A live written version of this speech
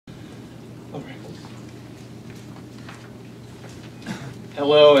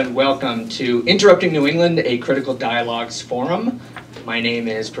Hello and welcome to Interrupting New England, a Critical Dialogues Forum. My name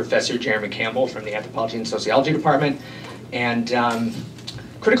is Professor Jeremy Campbell from the Anthropology and Sociology Department, and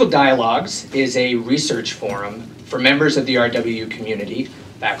Critical Dialogues is a research forum for members of the RWU community,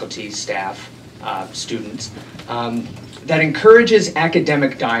 faculty, staff, students, that encourages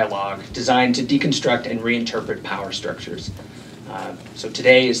academic dialogue designed to deconstruct and reinterpret power structures. So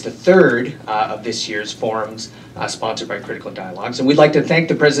today is the third of this year's forums sponsored by Critical Dialogues, and we'd like to thank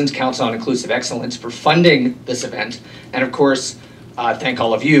the President's Council on Inclusive Excellence for funding this event, and of course thank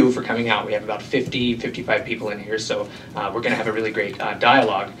all of you for coming out. We have about 55 people in here, so we're going to have a really great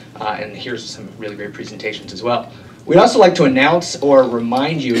dialogue, and here's some really great presentations as well. We'd also like to announce or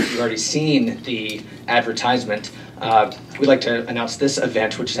remind you, if you've already seen the advertisement, we'd like to announce this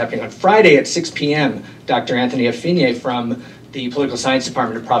event, which is happening on Friday at 6 p.m. Dr. Anthony Affinier from the Political Science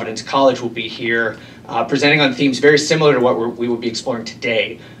Department of Providence College will be here presenting on themes very similar to what we will be exploring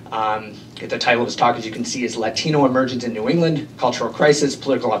today. The title of his talk, as you can see, is Latino Emergence in New England, Cultural Crisis,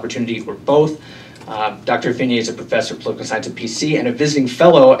 Political Opportunity, or Both. Dr. Affinier is a professor of political science at PC and a visiting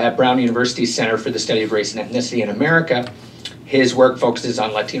fellow at Brown University's Center for the Study of Race and Ethnicity in America. His work focuses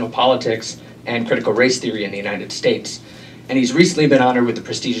on Latino politics and critical race theory in the United States. And he's recently been honored with the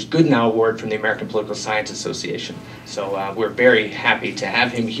prestigious Goodenow Award from the American Political Science Association. So we're very happy to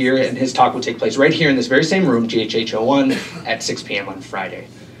have him here, and his talk will take place right here in this very same room, GHH 01, at 6 p.m. on Friday.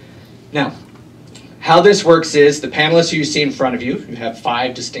 Now, how this works is the panelists who you see in front of you have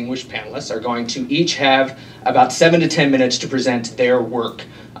 5 distinguished panelists, are going to each have about 7 to 10 minutes to present their work,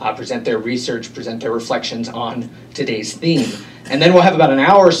 present their research, present their reflections on today's theme. And then we'll have about an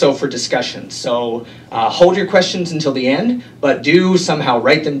hour or so for discussion. So hold your questions until the end, but do somehow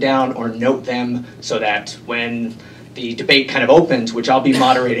write them down or note them so that when the debate kind of opens, which I'll be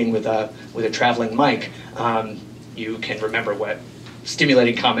moderating with a traveling mic, you can remember what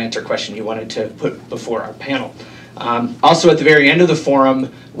stimulating comment or question you wanted to put before our panel. Also, at the very end of the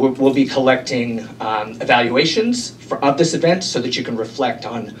forum, we'll be collecting evaluations of this event so that you can reflect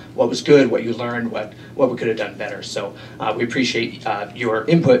on what was good, what you learned, what we could have done better. So we appreciate your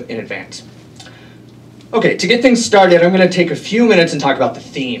input in advance. Okay, to get things started, I'm going to take a few minutes and talk about the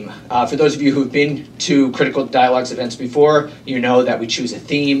theme. For those of you who've been to Critical Dialogues events before, you know that we choose a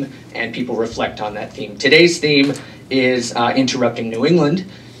theme and people reflect on that theme. Today's theme is Interrupting New England.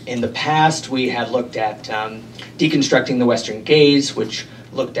 In the past, we had looked at deconstructing the Western gaze, which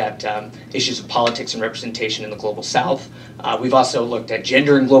looked at issues of politics and representation in the global South. We've also looked at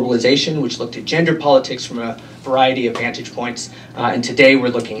gender and globalization, which looked at gender politics from a variety of vantage points. And today we're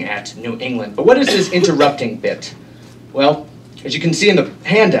looking at New England. But what is this interrupting bit? Well, as you can see in the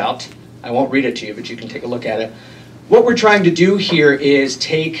handout, I won't read it to you, but you can take a look at it. What we're trying to do here is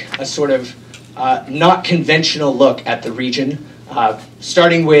take a sort of not conventional look at the region,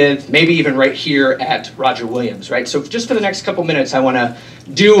 starting with maybe even right here at Roger Williams, right? So just for the next couple minutes, I want to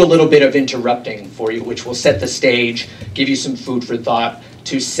do a little bit of interrupting for you, which will set the stage, give you some food for thought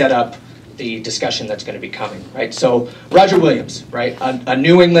to set up the discussion that's going to be coming, right? So Roger Williams, right? A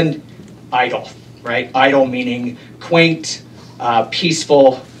New England idol, right? Idol meaning quaint,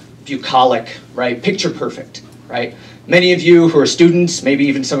 peaceful, bucolic, right? Picture perfect, right? Many of you who are students, maybe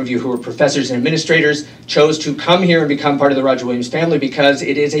even some of you who are professors and administrators, chose to come here and become part of the Roger Williams family because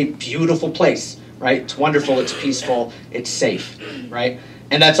it is a beautiful place, right? It's wonderful, it's peaceful, it's safe, right?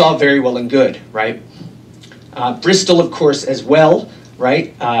 And that's all very well and good, right? Bristol, of course, as well,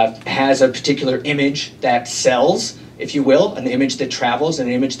 right, has a particular image that sells, if you will, an image that travels, an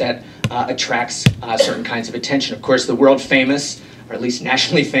image that attracts certain kinds of attention. Of course, the world famous, or at least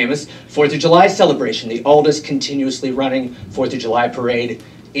nationally famous, 4th of July celebration, the oldest continuously running 4th of July parade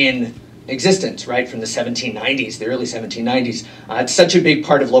in existence, right, from the 1790s, the early 1790s. It's such a big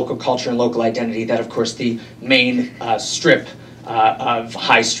part of local culture and local identity that, of course, the main strip of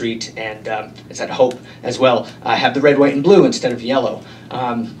High Street and it's at Hope as well have the red, white, and blue instead of yellow.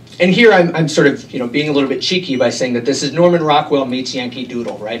 And here I'm sort of, being a little bit cheeky by saying that this is Norman Rockwell meets Yankee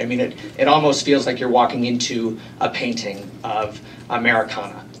Doodle, right? I mean, it almost feels like you're walking into a painting of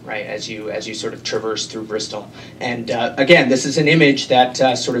Americana, right, as you sort of traverse through Bristol. And again, this is an image that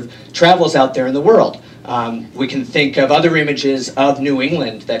sort of travels out there in the world. We can think of other images of New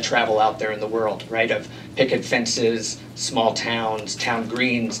England that travel out there in the world, right, of picket fences, small towns, town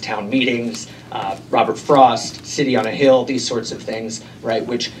greens, town meetings, Robert Frost, City on a Hill, these sorts of things, right,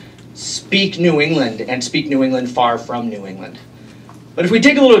 which speak New England and speak New England far from New England. But if we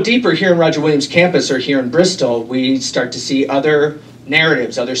dig a little deeper here in Roger Williams campus or here in Bristol, we start to see other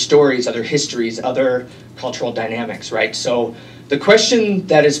narratives, other stories, other histories, other cultural dynamics, right? So the question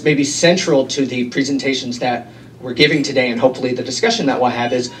that is maybe central to the presentations that we're giving today, and hopefully the discussion that we'll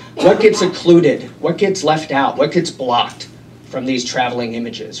have, is what gets occluded, what gets left out, what gets blocked from these traveling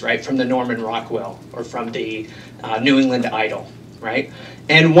images, right? From the Norman Rockwell or from the New England Idol, right?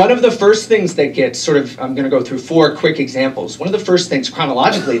 And one of the first things that gets sort of, I'm going to go through 4 quick examples. One of the first things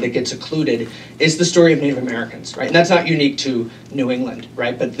chronologically that gets occluded is the story of Native Americans, right? And that's not unique to New England,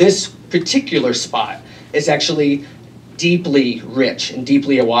 right? But this particular spot is actually deeply rich and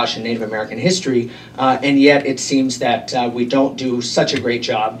deeply awash in Native American history, and yet it seems that we don't do such a great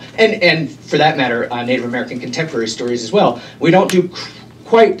job, and for that matter, Native American contemporary stories as well, we don't do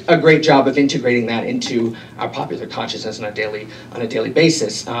quite a great job of integrating that into our popular consciousness on a daily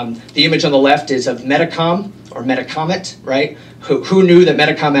basis. The image on the left is of Metacom, or Metacomet, right? Who knew that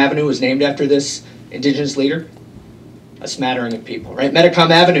Metacom Avenue was named after this indigenous leader? A smattering of people, right? Metacom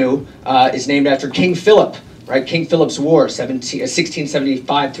Avenue is named after King Philip, right? King Philip's War,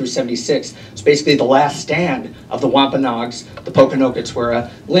 1675 through 76. It's basically the last stand of the Wampanoags. The Poconokeets were a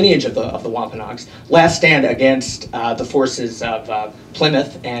lineage of the Wampanoags. Last stand against the forces of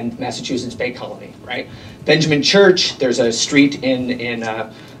Plymouth and Massachusetts Bay Colony, right? Benjamin Church, there's a street in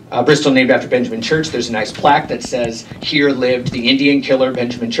Bristol named after Benjamin Church. There's a nice plaque that says, "Here lived the Indian killer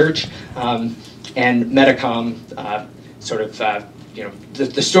Benjamin Church." And Metacom you know,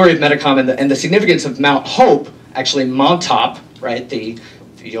 the story of Metacom and the significance of Mount Hope, actually Montauk, right?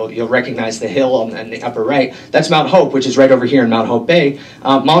 You'll recognize the hill on the upper right. That's Mount Hope, which is right over here in Mount Hope Bay.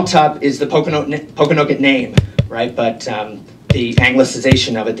 Montauk is the Poconoket name, right? But the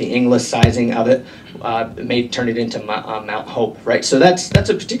anglicization of it, the Anglicizing of it, turned it into Mount Hope, right? So that's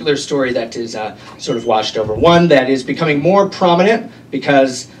a particular story that is sort of washed over. One that is becoming more prominent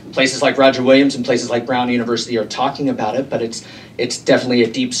because places like Roger Williams and places like Brown University are talking about it, but it's definitely a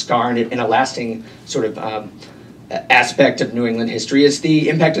deep scar and a lasting sort of aspect of New England history is the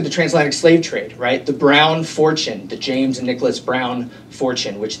impact of the transatlantic slave trade, right? The Brown fortune, the James and Nicholas Brown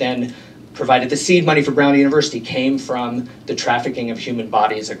fortune, which then provided the seed money for Brown University, came from the trafficking of human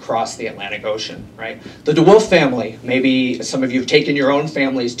bodies across the Atlantic Ocean, right? The DeWolf family, maybe some of you have taken your own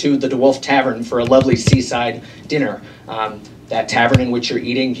families to the DeWolf Tavern for a lovely seaside dinner. That tavern in which you're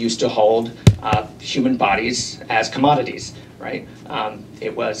eating used to hold human bodies as commodities, right?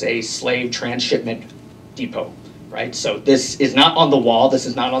 It was a slave transshipment depot, right? So this is not on the wall, this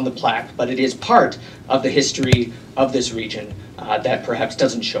is not on the plaque, but it is part of the history of this region that perhaps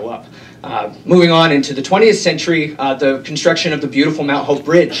doesn't show up. Moving on into the 20th century, the construction of the beautiful Mount Hope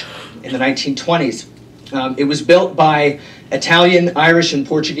Bridge in the 1920s. It was built by Italian, Irish, and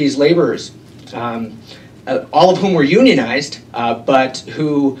Portuguese laborers. All of whom were unionized, but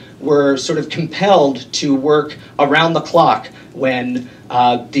who were sort of compelled to work around the clock when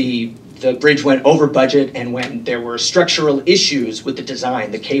the bridge went over budget and when there were structural issues with the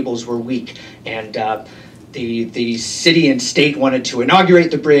design. The cables were weak, and the city and state wanted to inaugurate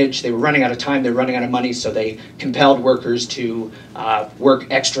the bridge. They were running out of time, they were running out of money, so they compelled workers to work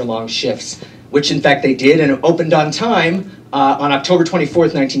extra long shifts, which in fact they did, and it opened on time on October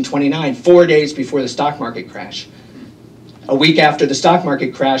 24th, 1929, 4 days before the stock market crash. A week after the stock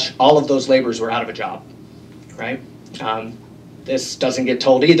market crash, all of those laborers were out of a job, right? This doesn't get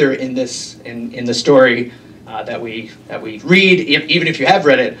told either in the story that we read, even if you have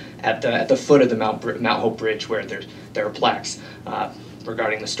read it, at the foot of the Mount Hope Bridge, where there are plaques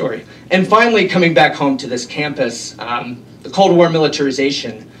regarding the story. And finally, coming back home to this campus, the Cold War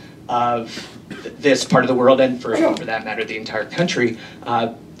militarization of this part of the world, and for that matter, the entire country.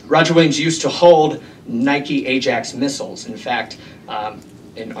 Roger Williams used to hold Nike Ajax missiles. In fact, on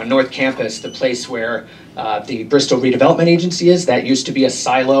North Campus, the place where the Bristol Redevelopment Agency is, that used to be a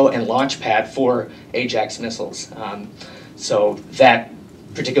silo and launch pad for Ajax missiles. So that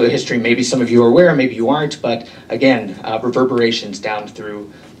particular history, maybe some of you are aware, maybe you aren't, but again, reverberations down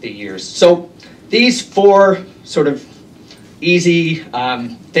through the years. So these 4 sort of easy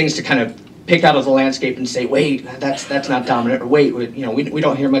things to kind of pick out of the landscape and say, wait, that's not dominant, or wait, we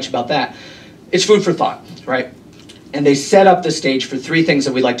don't hear much about that. It's food for thought, right? And they set up the stage for 3 things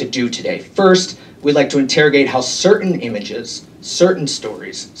that we'd like to do today. First, we'd like to interrogate how certain images, certain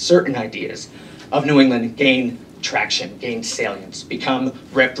stories, certain ideas of New England gain traction, gain salience, become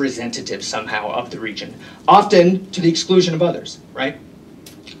representative somehow of the region, often to the exclusion of others, right?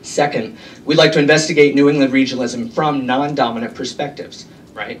 Second, we'd like to investigate New England regionalism from non-dominant perspectives,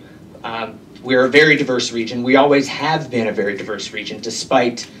 right? We're a very diverse region. We always have been a very diverse region,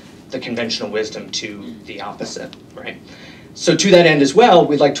 despite the conventional wisdom to the opposite, right? So to that end as well,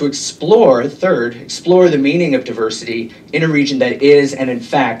 we'd like to explore the meaning of diversity in a region that is, and in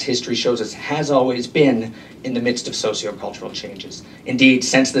fact, history shows us, has always been in the midst of sociocultural changes. Indeed,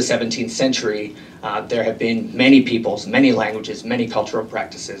 since the 17th century, there have been many peoples, many languages, many cultural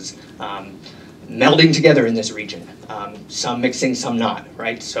practices melding together in this region, some mixing, some not,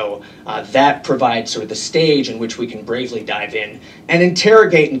 right? So that provides sort of the stage in which we can bravely dive in and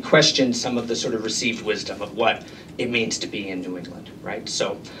interrogate and question some of the sort of received wisdom of what it means to be in New England, right?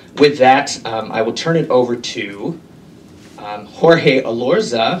 So with that, I will turn it over to Jorge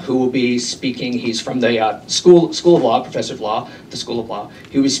Elorza, who will be speaking. He's from the School of Law, Professor of Law, the School of Law.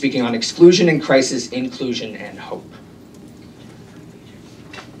 He will be speaking on exclusion and crisis, inclusion and hope.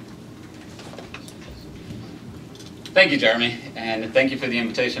 Thank you, Jeremy, and thank you for the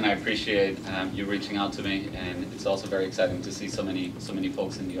invitation. I appreciate you reaching out to me, and it's also very exciting to see so many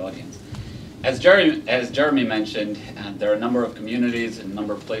folks in the audience. As Jeremy mentioned, there are a number of communities and a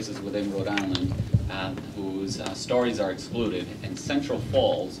number of places within Rhode Island whose stories are excluded, and Central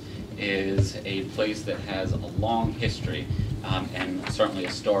Falls is a place that has a long history and certainly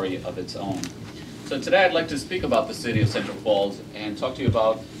a story of its own. So today I'd like to speak about the city of Central Falls and talk to you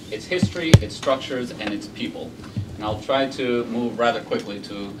about its history, its structures, and its people. And I'll try to move rather quickly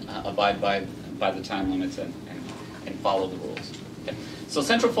to abide by the time limits and follow the rules. Okay. So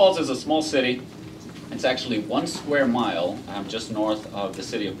Central Falls is a small city. It's actually 1 square mile just north of the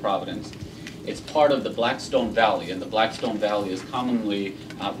city of Providence. It's part of the Blackstone Valley, and the Blackstone Valley is commonly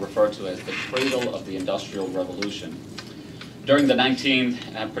referred to as the cradle of the Industrial Revolution. During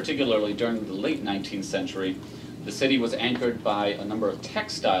the particularly during the late 19th century, the city was anchored by a number of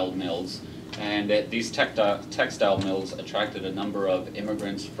textile mills, and these textile mills attracted a number of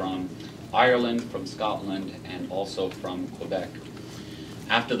immigrants from Ireland, from Scotland, and also from Quebec.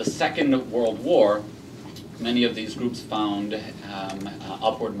 After the Second World War, many of these groups found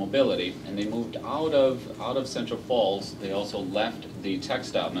upward mobility, and they moved out of Central Falls. They also left the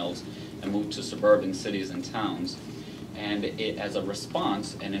textile mills and moved to suburban cities and towns. And as a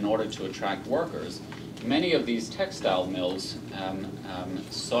response, and in order to attract workers, many of these textile mills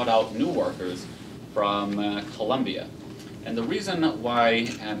sought out new workers from Colombia. And the reason why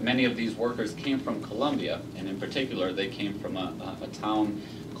many of these workers came from Colombia, and in particular they came from a town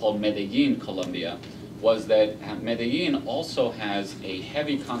called Medellin, Colombia, was that Medellin also has a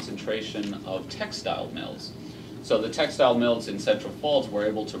heavy concentration of textile mills. So the textile mills in Central Falls were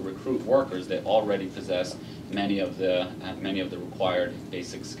able to recruit workers that already possessed many of the required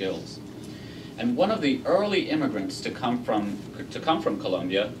basic skills. And one of the early immigrants to come from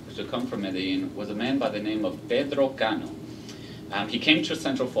Colombia, to come from Medellin, was a man by the name of Pedro Cano. He came to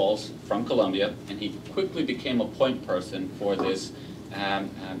Central Falls from Colombia, and he quickly became a point person for this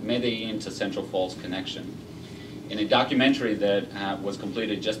Medellin to Central Falls connection. In a documentary that was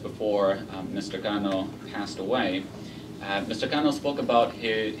completed just before Mr. Cano passed away, Mr. Cano spoke about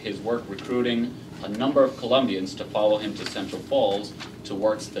his work recruiting a number of Colombians to follow him to Central Falls to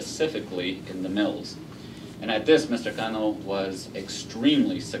work specifically in the mills. And at this, Mr. Cano was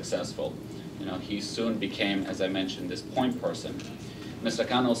extremely successful. You know, he soon became, as I mentioned, this point person. Mr.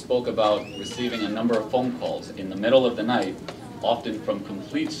 Cano spoke about receiving a number of phone calls in the middle of the night, often from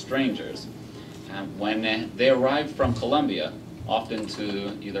complete strangers. When they arrived from Colombia, often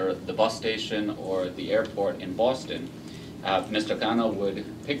to either the bus station or the airport in Boston, Mr. Cano would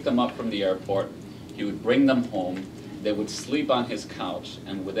pick them up from the airport, he would bring them home, they would sleep on his couch,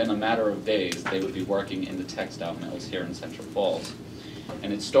 and within a matter of days, they would be working in the textile mills here in Central Falls.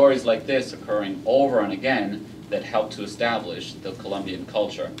 And it's stories like this occurring over and again that helped to establish the Colombian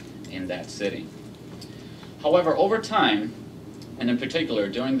culture in that city. However, over time, and in particular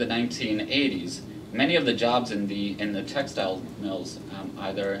during the 1980s, many of the jobs in the textile mills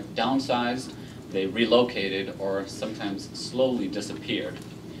either downsized, they relocated, or sometimes slowly disappeared.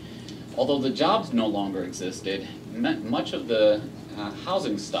 Although the jobs no longer existed, much of the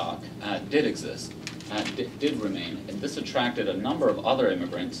housing stock did exist, did remain, and this attracted a number of other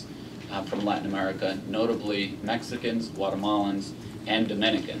immigrants from Latin America, notably Mexicans, Guatemalans, and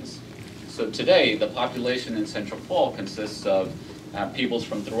Dominicans. So today, the population in Central Falls consists of peoples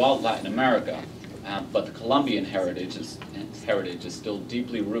from throughout Latin America, but the Colombian heritage is still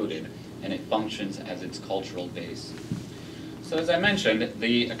deeply rooted, and it functions as its cultural base. So as I mentioned,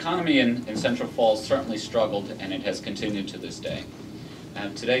 the economy in Central Falls certainly struggled, and it has continued to this day.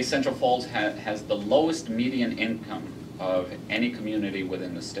 Today, Central Falls has the lowest median income of any community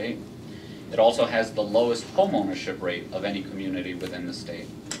within the state. It also has the lowest home ownership rate of any community within the state.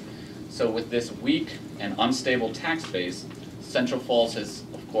 So with this weak and unstable tax base, Central Falls has,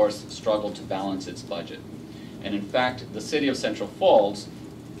 of course, struggled to balance its budget. And in fact, the city of Central Falls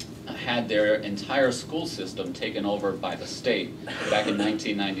had their entire school system taken over by the state back in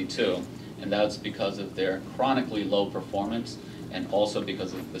 1992. And that's because of their chronically low performance and also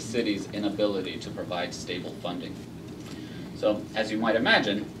because of the city's inability to provide stable funding. So, as you might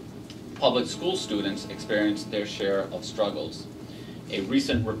imagine, public school students experience their share of struggles. A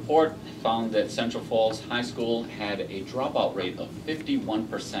recent report found that Central Falls High School had a dropout rate of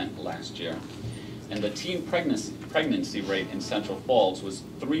 51% last year. And the teen pregnancy rate in Central Falls was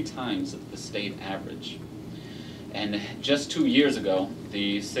 3 times the state average. And just 2 years ago,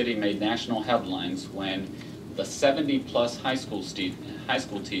 the city made national headlines when the 70-plus high school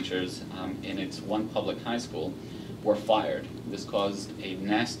teachers in its one public high school were fired. This caused a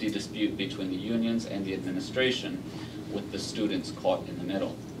nasty dispute between the unions and the administration, with the students caught in the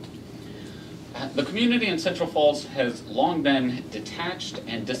middle. The community in Central Falls has long been detached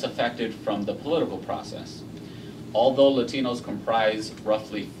and disaffected from the political process. Although Latinos comprise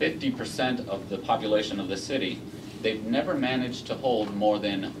roughly 50% of the population of the city, they've never managed to hold more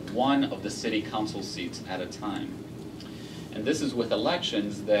than one of the city council seats at a time. And this is with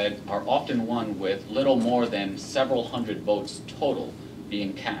elections that are often won with little more than several hundred votes total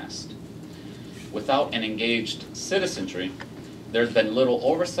being cast. Without an engaged citizenry, there's been little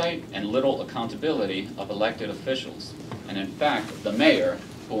oversight and little accountability of elected officials. And in fact, the mayor,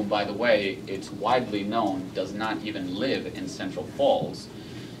 whom, by the way, it's widely known does not even live in Central Falls,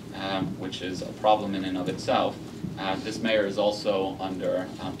 which is a problem in and of itself, this mayor is also under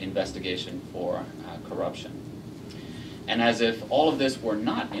investigation for corruption. And as if all of this were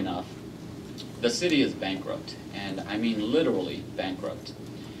not enough, the city is bankrupt, and I mean literally bankrupt.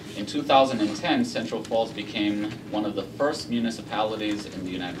 In 2010, Central Falls became one of the first municipalities in the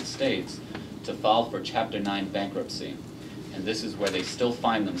United States to file for Chapter 9 bankruptcy. And this is where they still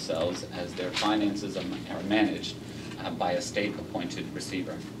find themselves, as their finances are managed by a state-appointed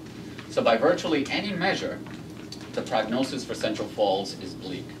receiver. So by virtually any measure, the prognosis for Central Falls is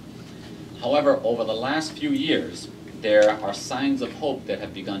bleak. However, over the last few years, there are signs of hope that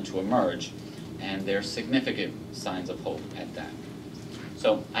have begun to emerge, and they're significant signs of hope at that.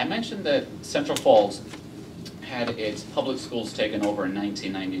 So I mentioned that Central Falls had its public schools taken over in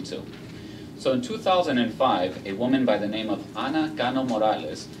 1992. So in 2005, a woman by the name of Ana Gano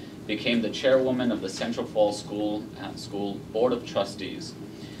Morales became the chairwoman of the Central Falls School Board of Trustees.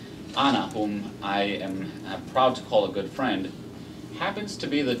 Ana, whom I am proud to call a good friend, happens to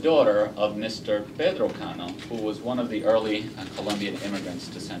be the daughter of Mr. Pedro Cano, who was one of the early Colombian immigrants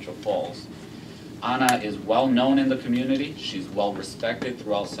to Central Falls. Ana is well known in the community, she's well respected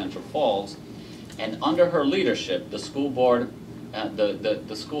throughout Central Falls, and under her leadership, the school board,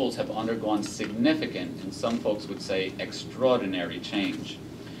 the schools have undergone significant, and some folks would say extraordinary change.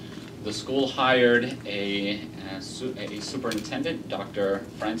 The school hired a superintendent, Dr.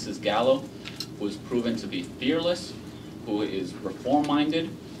 Francis Gallo, who has proven to be fearless, who is reform-minded,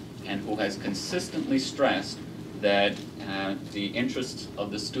 and who has consistently stressed that the interests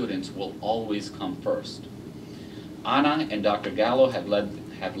of the students will always come first. Ana and Dr. Gallo have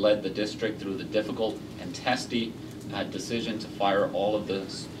led the district through the difficult and testy decision to fire all of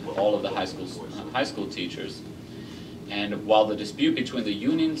the high school teachers. And while the dispute between the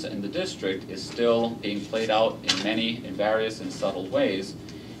unions and the district is still being played out in various and subtle ways,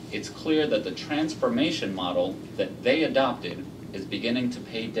 it's clear that the transformation model that they adopted is beginning to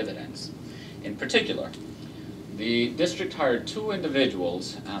pay dividends. In particular, the district hired 2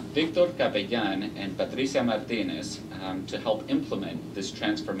 individuals, Victor Capellan and Patricia Martinez, to help implement this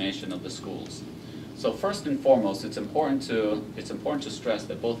transformation of the schools. So first and foremost, it's important to stress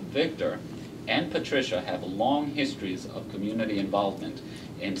that both Victor and Patricia have long histories of community involvement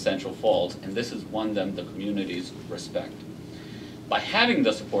in Central Falls, and this has won them the community's respect. By having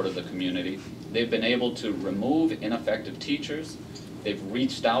the support of the community, they've been able to remove ineffective teachers, they've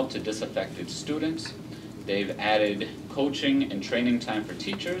reached out to disaffected students, they've added coaching and training time for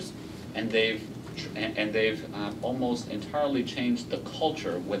teachers, and they've almost entirely changed the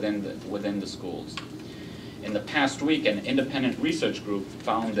culture within the schools. In the past week, an independent research group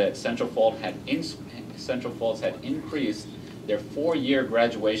found that Central Falls had increased their 4-year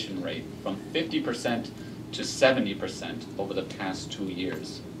graduation rate from 50% to 70% over the past 2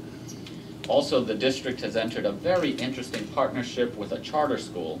 years. Also, the district has entered a very interesting partnership with a charter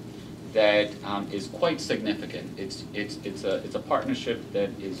school that is quite significant. It's a partnership that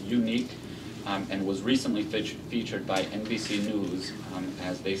is unique and was recently featured by NBC News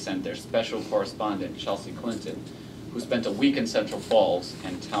as they sent their special correspondent, Chelsea Clinton, who spent a week in Central Falls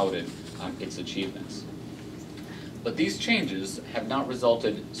and touted its achievements. But these changes have not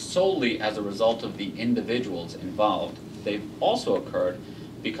resulted solely as a result of the individuals involved. They've also occurred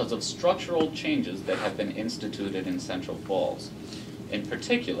because of structural changes that have been instituted in Central Falls. In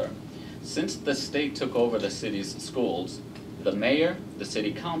particular, since the state took over the city's schools, the mayor, the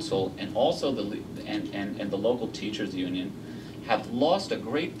city council, and also the local teachers union have lost a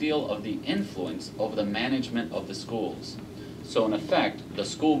great deal of the influence over the management of the schools. So in effect, the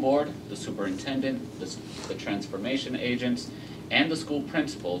school board, the superintendent, the transformation agents, and the school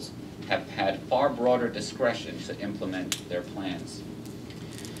principals have had far broader discretion to implement their plans.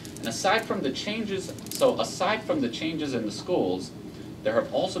 And aside from the changes in the schools, there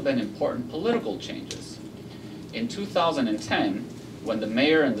have also been important political changes. In 2010, when the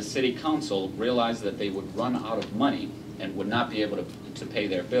mayor and the city council realized that they would run out of money and would not be able to pay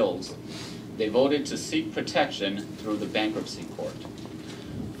their bills, they voted to seek protection through the bankruptcy court.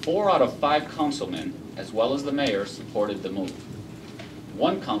 4 out of 5 councilmen, as well as the mayor, supported the move.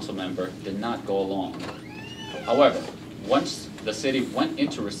 1 council member did not go along. However, once the city went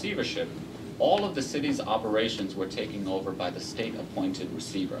into receivership, all of the city's operations were taken over by the state-appointed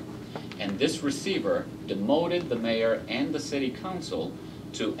receiver. And this receiver demoted the mayor and the city council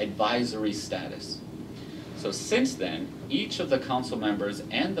to advisory status. So since then, each of the council members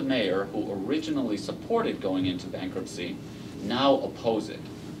and the mayor who originally supported going into bankruptcy now oppose it.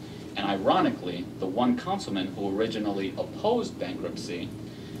 And ironically, the 1 councilman who originally opposed bankruptcy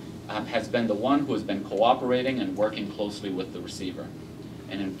has been the one who has been cooperating and working closely with the receiver.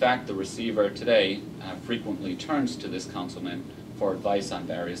 And in fact, the receiver today frequently turns to this councilman for advice on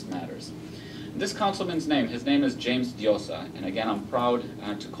various matters. This councilman's name, his name is James Diosa, and again, I'm proud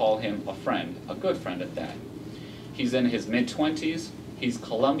to call him a friend, a good friend at that. He's in his mid-20s, he's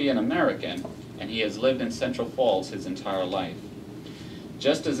Colombian American, and he has lived in Central Falls his entire life.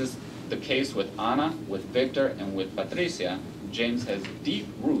 Just as is the case with Ana, with Victor, and with Patricia, James has deep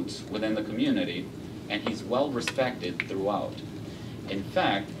roots within the community, and he's well respected throughout. In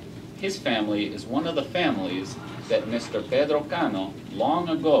fact, his family is one of the families that Mr. Pedro Cano long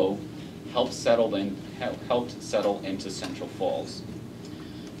ago helped settle into Central Falls.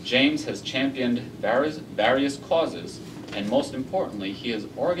 James has championed various causes, and most importantly, he has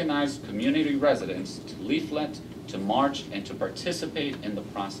organized community residents to leaflet, to march, and to participate in the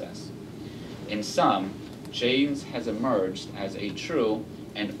process. In sum, James has emerged as a true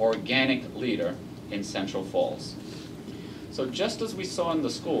and organic leader in Central Falls. So just as we saw in the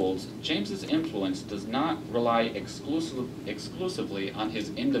schools, James's influence does not rely exclusively on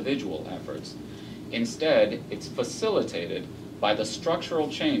his individual efforts. Instead, it's facilitated by the structural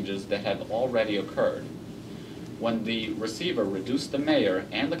changes that have already occurred. When the receiver reduced the mayor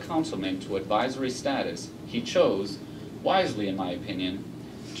and the councilman to advisory status, he chose, wisely in my opinion,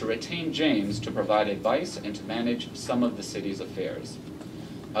 to retain James to provide advice and to manage some of the city's affairs.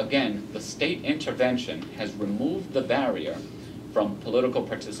 Again, the state intervention has removed the barrier from political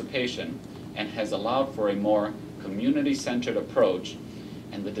participation and has allowed for a more community-centered approach,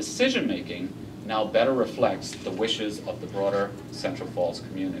 and the decision-making now better reflects the wishes of the broader Central Falls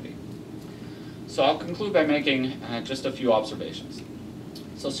community. So I'll conclude by making just a few observations.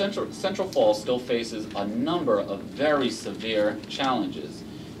 So Central Falls still faces a number of very severe challenges,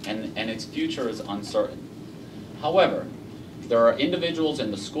 and its future is uncertain. However, there are individuals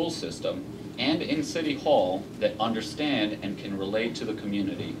in the school system and in City Hall that understand and can relate to the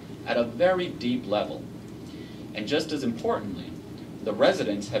community at a very deep level. And just as importantly, the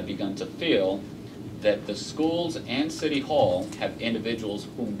residents have begun to feel that the schools and City Hall have individuals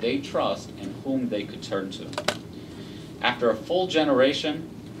whom they trust and whom they could turn to. After a full generation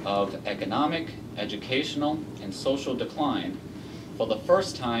of economic, educational, and social decline, for the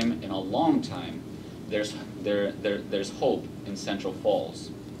first time in a long time, there's hope in Central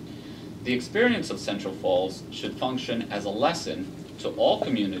Falls. The experience of Central Falls should function as a lesson to all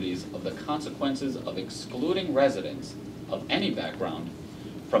communities of the consequences of excluding residents of any background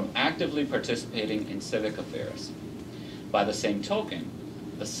from actively participating in civic affairs. By the same token,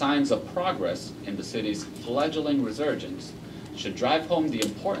 the signs of progress in the city's fledgling resurgence should drive home the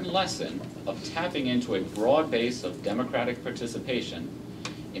important lesson of tapping into a broad base of democratic participation,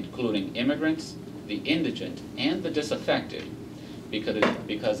 including immigrants, the indigent, and the disaffected,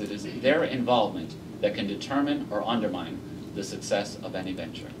 because it is their involvement that can determine or undermine the success of any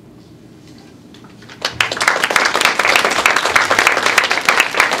venture.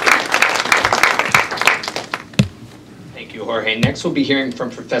 Thank you, Jorge. Next, we'll be hearing from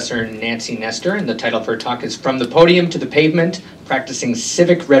Professor Nancy Nestor, and the title of her talk is From the Podium to the Pavement, Practicing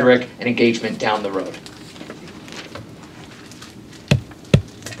Civic Rhetoric and Engagement Down the Road.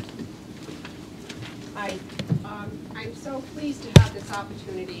 Hi.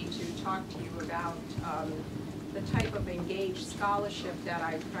 opportunity to talk to you about the type of engaged scholarship that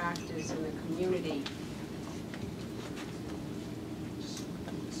I practice in the community.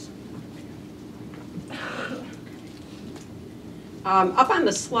 Up on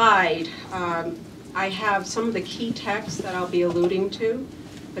the slide, I have some of the key texts that I'll be alluding to,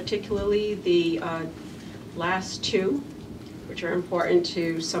 particularly the last two, which are important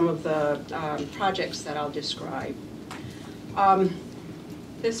to some of the projects that I'll describe.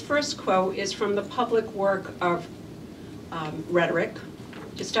 This first quote is from the public work of Rhetoric.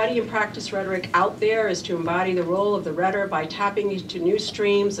 To study and practice rhetoric out there is to embody the role of the rhetor by tapping into new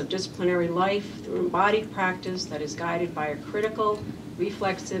streams of disciplinary life through embodied practice that is guided by a critical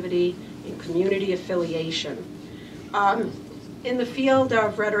reflexivity and community affiliation. In the field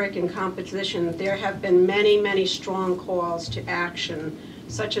of rhetoric and composition, there have been many, many strong calls to action,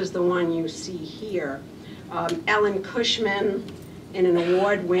 such as the one you see here. Ellen Cushman, in an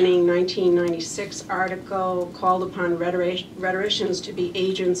award-winning 1996 article, called upon rhetoricians to be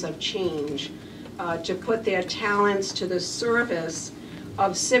agents of change, to put their talents to the service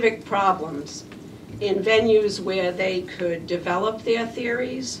of civic problems in venues where they could develop their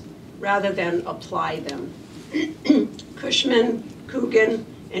theories rather than apply them. Cushman, Coogan,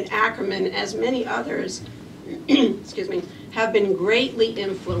 and Ackerman, as many others, excuse me, have been greatly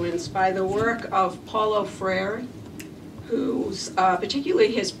influenced by the work of Paulo Freire, whose,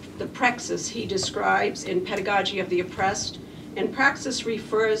 particularly the praxis he describes in Pedagogy of the Oppressed, and praxis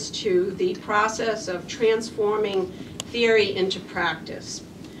refers to the process of transforming theory into practice,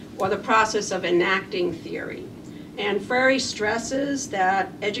 or the process of enacting theory. And Freire stresses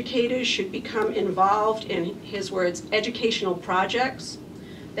that educators should become involved in, his words, educational projects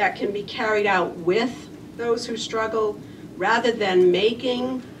that can be carried out with those who struggle, rather than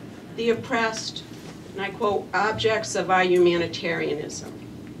making the oppressed, and I quote, objects of our humanitarianism.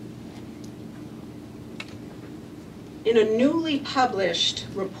 In a newly published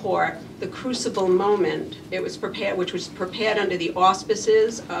report, The Crucible Moment, which was prepared under the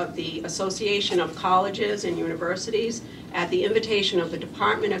auspices of the Association of Colleges and Universities at the invitation of the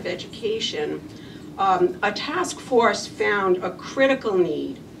Department of Education, a task force found a critical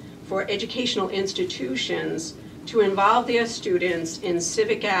need for educational institutions to involve their students in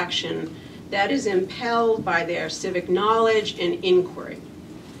civic action that is impelled by their civic knowledge and inquiry.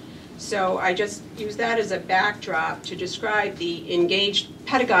 So I just use that as a backdrop to describe the engaged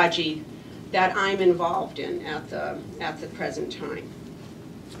pedagogy that I'm involved in at the present time.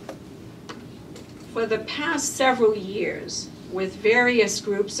 For the past several years, with various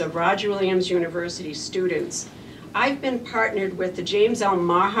groups of Roger Williams University students, I've been partnered with the James L.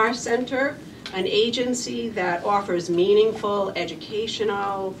 Maher Center, an agency that offers meaningful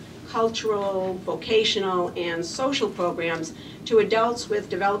educational, cultural, vocational, and social programs to adults with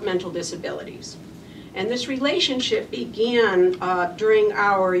developmental disabilities. And this relationship began during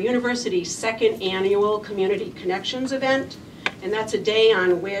our university's second annual Community Connections event, and that's a day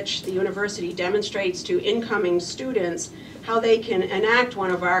on which the university demonstrates to incoming students how they can enact one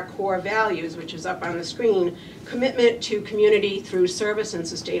of our core values, which is up on the screen, commitment to community through service and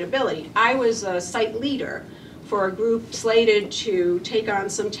sustainability. I was a site leader for a group slated to take on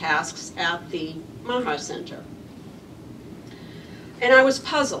some tasks at the Maher Center. And I was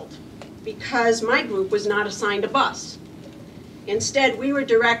puzzled because my group was not assigned a bus. Instead, we were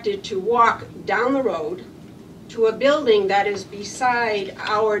directed to walk down the road to a building that is beside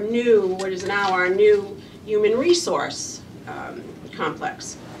our new, what is now our new human resource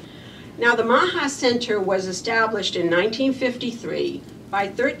complex. Now, the Maher Center was established in 1953 by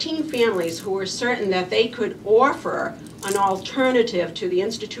 13 families who were certain that they could offer an alternative to the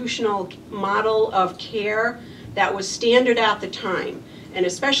institutional model of care that was standard at the time, and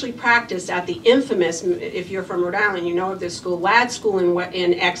especially practiced at the infamous, if you're from Rhode Island, you know of this school, Ladd School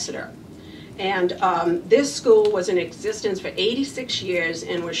in Exeter. And this school was in existence for 86 years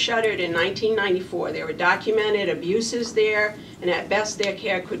and was shuttered in 1994. There were documented abuses there, and at best their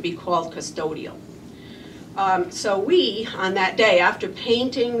care could be called custodial. So we, on that day, after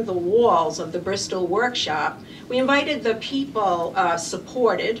painting the walls of the Bristol workshop, we invited the people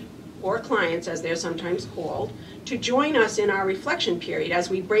supported, or clients as they're sometimes called, to join us in our reflection period as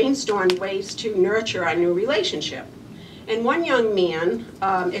we brainstormed ways to nurture our new relationship. And one young man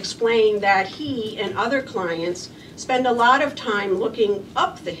explained that he and other clients spend a lot of time looking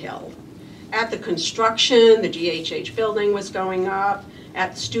up the hill at the construction, the GHH building was going up,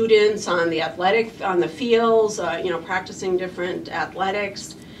 at students on the fields, practicing different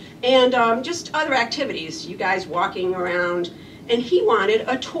athletics, and just other activities, you guys walking around, and he wanted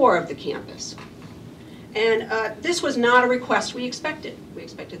a tour of the campus. And this was not a request we expected. We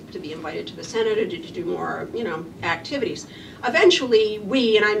expected to be invited to the Center to do more, activities. Eventually,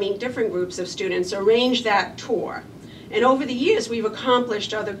 we, and I mean different groups of students, arranged that tour. And over the years, we've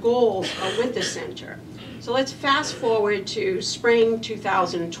accomplished other goals with the Center. So let's fast forward to spring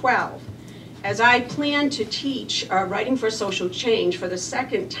 2012. As I planned to teach Writing for Social Change for the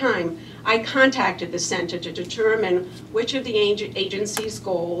second time, I contacted the Center to determine which of the agency's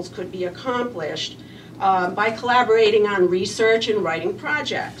goals could be accomplished by collaborating on research and writing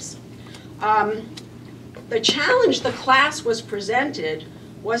projects. The challenge the class was presented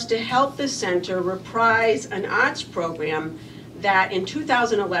was to help the Center reprise an arts program that in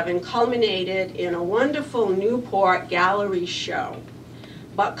 2011 culminated in a wonderful Newport gallery show,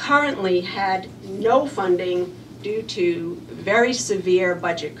 but currently had no funding due to very severe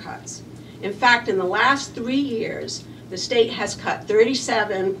budget cuts. In fact, in the last 3 years, the state has cut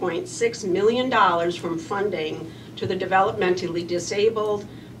 $37.6 million from funding to the developmentally disabled.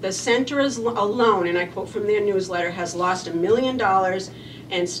 The Center alone, and I quote from their newsletter, has lost $1 million,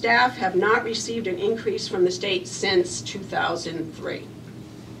 and staff have not received an increase from the state since 2003.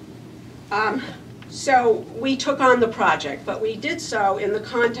 So we took on the project, but we did so in the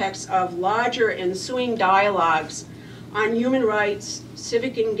context of larger ensuing dialogues on human rights,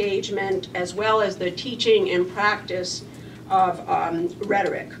 civic engagement, as well as the teaching and practice of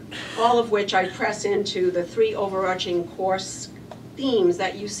rhetoric, all of which I press into the 3 overarching course themes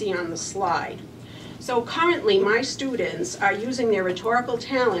that you see on the slide. So currently, my students are using their rhetorical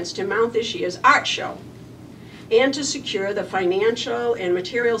talents to mount this year's art show and to secure the financial and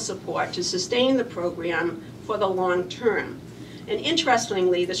material support to sustain the program for the long term. And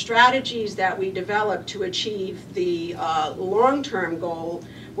interestingly, the strategies that we developed to achieve the long-term goal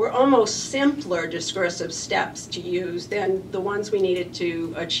were almost simpler discursive steps to use than the ones we needed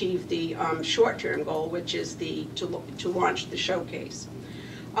to achieve the short-term goal, which is to launch the showcase.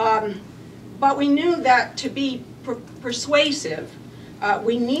 But we knew that to be persuasive,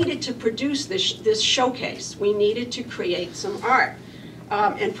 we needed to produce this showcase. We needed to create some art.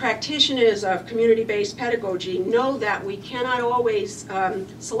 And practitioners of community-based pedagogy know that we cannot always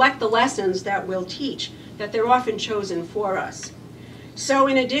select the lessons that we'll teach, that they're often chosen for us. So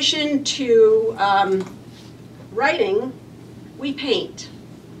in addition to writing, we paint.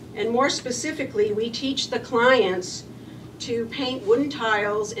 And more specifically, we teach the clients to paint wooden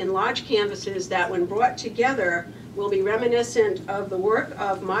tiles in large canvases that, when brought together, will be reminiscent of the work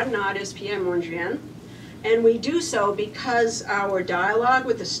of modern artist Pierre Mondrian. And we do so because our dialogue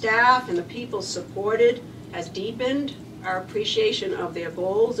with the staff and the people supported has deepened our appreciation of their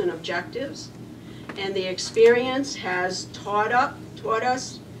goals and objectives. And the experience has taught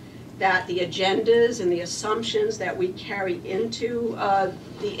us that the agendas and the assumptions that we carry into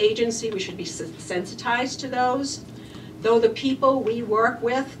the agency, we should be sensitized to those. Though the people we work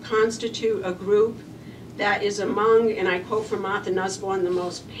with constitute a group that is among, and I quote from Martha Nussbaum, the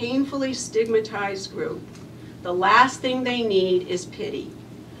most painfully stigmatized group, the last thing they need is pity.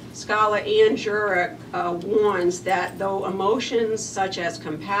 Scholar Ann Jurek warns that though emotions such as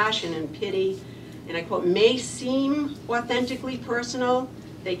compassion and pity, and I quote, may seem authentically personal,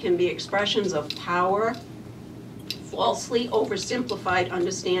 they can be expressions of power, falsely oversimplified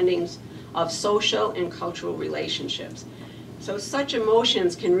understandings of social and cultural relationships. So such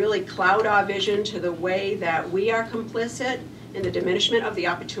emotions can really cloud our vision to the way that we are complicit in the diminishment of the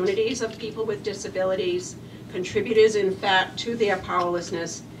opportunities of people with disabilities, contributors in fact to their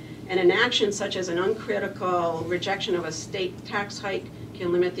powerlessness, and an action such as an uncritical rejection of a state tax hike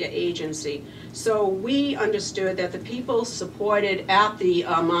can limit their agency. So we understood that the people supported at the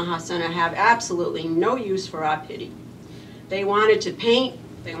Maha Center have absolutely no use for our pity. They wanted to paint,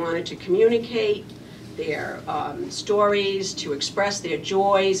 they wanted to communicate their stories, to express their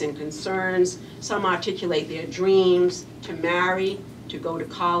joys and concerns. Some articulate their dreams, to marry, to go to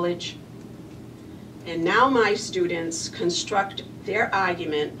college. And now my students construct their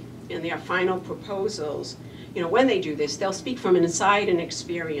argument in their final proposals. You know, when they do this, they'll speak from inside an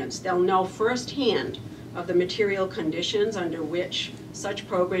experience. They'll know firsthand of the material conditions under which such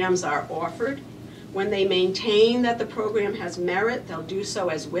programs are offered. When they maintain that the program has merit, they'll do so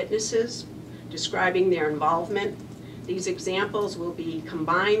as witnesses, describing their involvement. These examples will be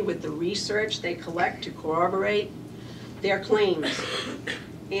combined with the research they collect to corroborate their claims.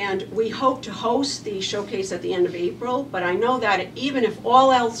 And we hope to host the showcase at the end of April, but I know that even if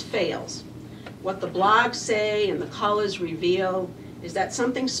all else fails, what the blogs say and the colors reveal is that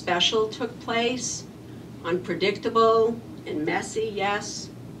something special took place, unpredictable and messy, yes,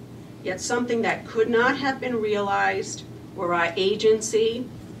 yet something that could not have been realized were our agency,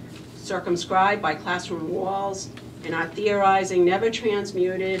 circumscribed by classroom walls, and our theorizing never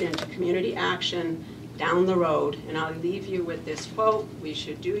transmuted into community action down the road. And I'll leave you with this quote: we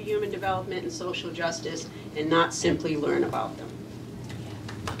should do human development and social justice and not simply learn about them.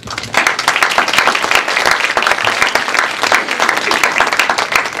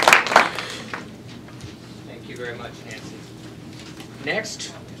 Thank you very much,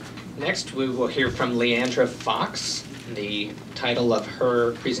 Nancy. Next we will hear from Leandra Fox. The title of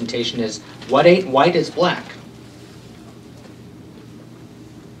her presentation is "What Ain't White is Black."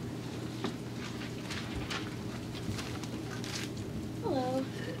 Hello.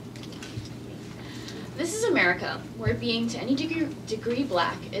 This is America, where being to any degree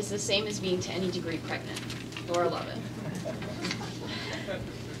black is the same as being to any degree pregnant. Laura Lovett.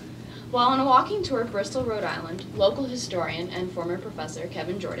 While on a walking tour of Bristol, Rhode Island, local historian and former professor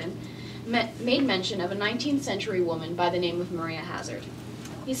Kevin Jordan made mention of a 19th century woman by the name of Maria Hazard.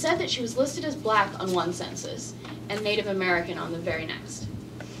 He said that she was listed as black on one census and Native American on the very next.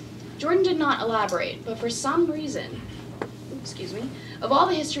 Jordan did not elaborate, but for some reason, of all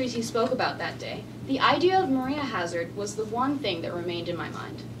the histories he spoke about that day, the idea of Maria Hazard was the one thing that remained in my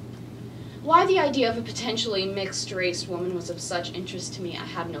mind. Why the idea of a potentially mixed-race woman was of such interest to me, I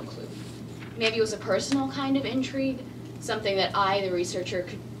had no clue. Maybe it was a personal kind of intrigue, something that I, the researcher,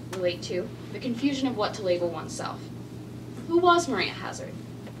 could relate to, the confusion of what to label oneself. Who was Maria Hazard?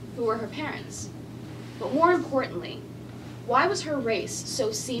 Who were her parents? But more importantly, why was her race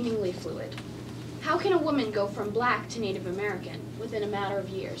so seemingly fluid? How can a woman go from black to Native American within a matter of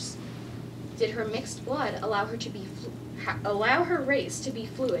years? Did her mixed blood allow her race to be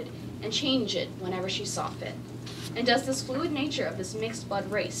fluid and change it whenever she saw fit? And does this fluid nature of this mixed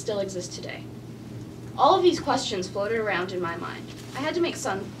blood race still exist today? All of these questions floated around in my mind. I had to make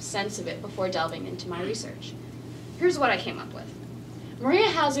some sense of it before delving into my research. Here's what I came up with. Maria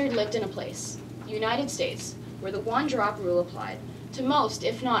Hazard lived in a place, the United States, where the one-drop rule applied to most,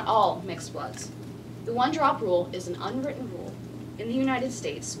 if not all, mixed bloods. The one-drop rule is an unwritten rule in the United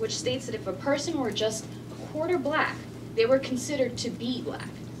States which states that if a person were just a quarter black, they were considered to be black.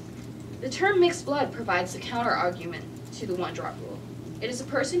 The term mixed blood provides the counter-argument to the one-drop rule. It is a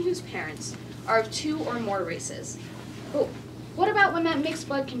person whose parents are of two or more races. But what about when that mixed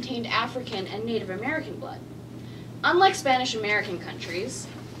blood contained African and Native American blood? Unlike Spanish American countries,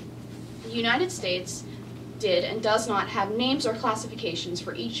 the United States did and does not have names or classifications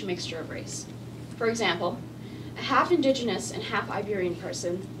for each mixture of race. For example, a half-indigenous and half-Iberian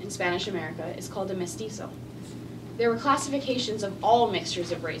person in Spanish America is called a mestizo. There were classifications of all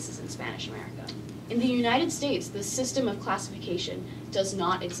mixtures of races in Spanish America. In the United States, this system of classification does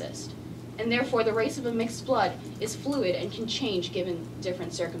not exist, and therefore the race of a mixed blood is fluid and can change given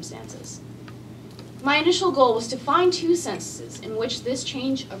different circumstances. My initial goal was to find two censuses in which this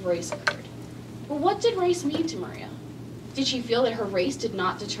change of race occurred. But what did race mean to Maria? Did she feel that her race did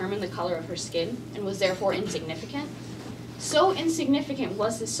not determine the color of her skin and was therefore insignificant? So insignificant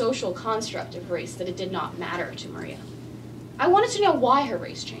was the social construct of race that it did not matter to Maria. I wanted to know why her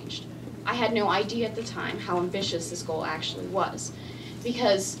race changed. I had no idea at the time how ambitious this goal actually was,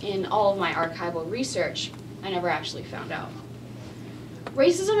 because in all of my archival research, I never actually found out.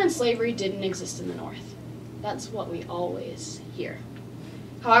 Racism and slavery didn't exist in the North. That's what we always hear.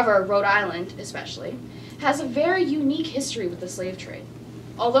 However, Rhode Island, especially, has a very unique history with the slave trade.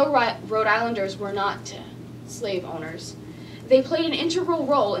 Although Rhode Islanders were not slave owners, they played an integral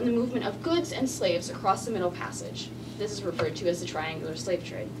role in the movement of goods and slaves across the Middle Passage. This is referred to as the triangular slave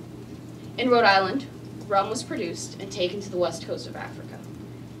trade. In Rhode Island, rum was produced and taken to the west coast of Africa.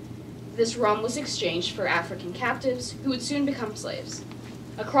 This rum was exchanged for African captives who would soon become slaves.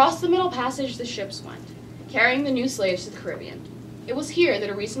 Across the Middle Passage the ships went, carrying the new slaves to the Caribbean. It was here that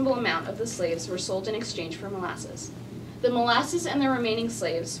a reasonable amount of the slaves were sold in exchange for molasses. The molasses and the remaining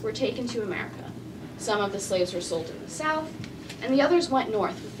slaves were taken to America. Some of the slaves were sold in the South, and the others went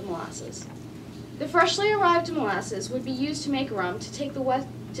north with the molasses. The freshly arrived molasses would be used to make rum to take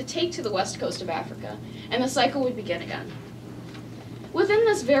to the west coast of Africa, and the cycle would begin again. Within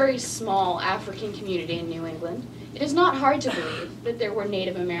this very small African community in New England, it is not hard to believe that there were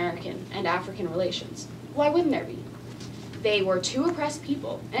Native American and African relations. Why wouldn't there be? They were two oppressed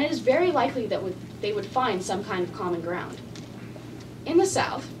people, and it is very likely that they would find some kind of common ground. In the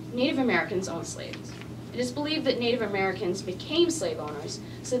South, Native Americans owned slaves. It is believed that Native Americans became slave owners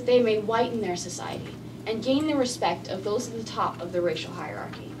so that they may whiten their society and gain the respect of those at the top of the racial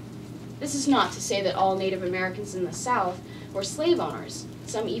hierarchy. This is not to say that all Native Americans in the South were slave owners.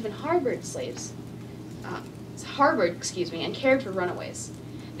 Some even harbored slaves, and cared for runaways.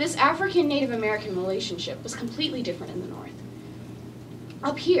 This African-Native American relationship was completely different in the North.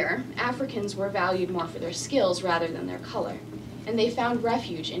 Up here, Africans were valued more for their skills rather than their color, and they found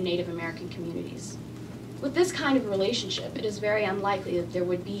refuge in Native American communities. With this kind of relationship, it is very unlikely that there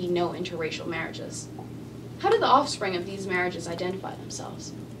would be no interracial marriages. How did the offspring of these marriages identify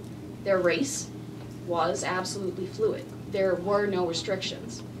themselves? Their race was absolutely fluid. There were no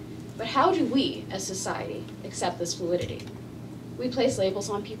restrictions. But how do we, as society, accept this fluidity? We place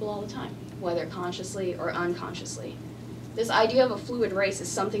labels on people all the time, whether consciously or unconsciously. This idea of a fluid race is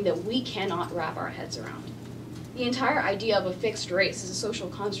something that we cannot wrap our heads around. The entire idea of a fixed race is a social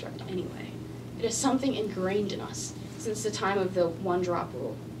construct anyway. It is something ingrained in us since the time of the one-drop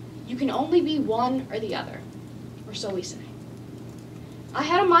rule. You can only be one or the other, or so we say. I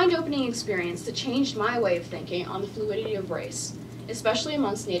had a mind-opening experience that changed my way of thinking on the fluidity of race, especially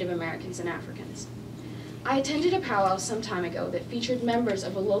amongst Native Americans and Africans. I attended a powwow some time ago that featured members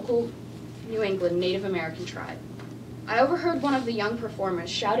of a local New England Native American tribe. I overheard one of the young performers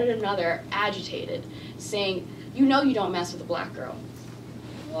shout at another, agitated, saying, "You know you don't mess with a black girl."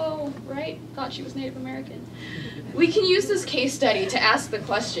 Whoa, right? Thought she was Native American. We can use this case study to ask the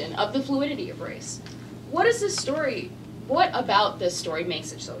question of the fluidity of race. What about this story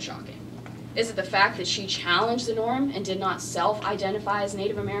makes it so shocking? Is it the fact that she challenged the norm and did not self-identify as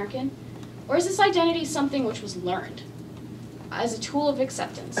Native American? Or is this identity something which was learned as a tool of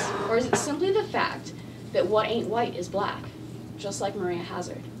acceptance? Or is it simply the fact that what ain't white is black, just like Maria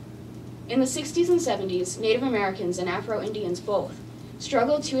Hazard? In the 60s and 70s, Native Americans and Afro-Indians both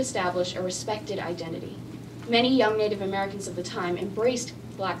struggled to establish a respected identity. Many young Native Americans of the time embraced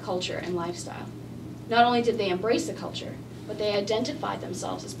black culture and lifestyle. Not only did they embrace the culture, but they identified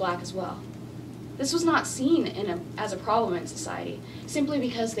themselves as black as well. This was not seen as a problem in society, simply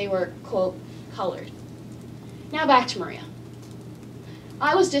because they were, quote, colored. Now back to Maria.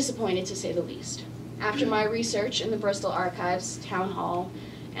 I was disappointed, to say the least. After my research in the Bristol Archives, Town Hall,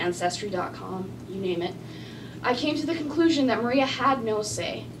 Ancestry.com, you name it, I came to the conclusion that Maria had no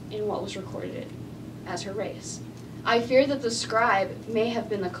say in what was recorded as her race. I fear that the scribe may have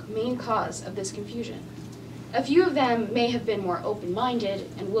been the main cause of this confusion. A few of them may have been more open-minded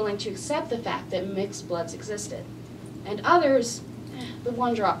and willing to accept the fact that mixed bloods existed. And others, the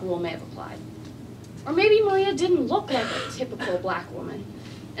one-drop rule may have applied. Or maybe Maria didn't look like a typical black woman,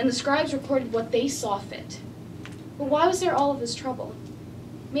 and the scribes recorded what they saw fit. But why was there all of this trouble?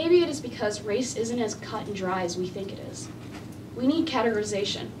 Maybe it is because race isn't as cut and dry as we think it is. We need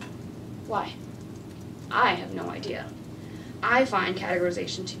categorization. Why? I have no idea. I find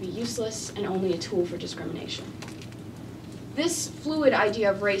categorization to be useless and only a tool for discrimination. This fluid idea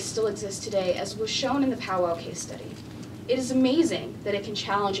of race still exists today, as was shown in the powwow case study. It is amazing that it can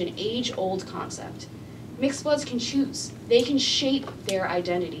challenge an age-old concept. Mixed bloods can choose. They can shape their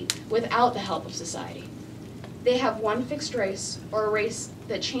identity without the help of society. They have one fixed race, or a race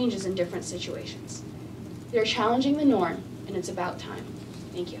that changes in different situations. They're challenging the norm, and it's about time.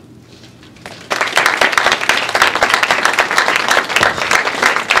 Thank you.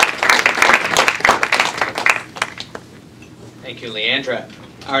 Thank you, Leandra.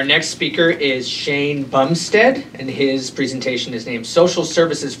 Our next speaker is Shane Bumstead, and his presentation is named Social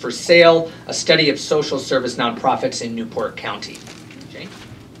Services for Sale, a study of social service nonprofits in Newport County. Shane?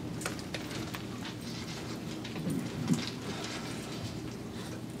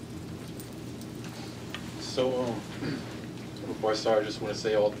 So, before I start, I just want to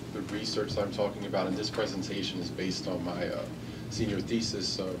say all the research that I'm talking about in this presentation is based on my senior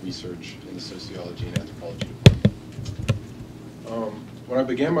thesis research in the Sociology and Anthropology department. When I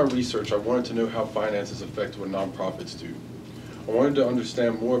began my research, I wanted to know how finances affect what nonprofits do. I wanted to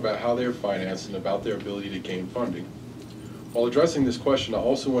understand more about how they are financed and about their ability to gain funding. While addressing this question, I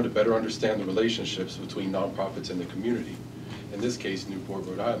also wanted to better understand the relationships between nonprofits and the community, in this case, Newport,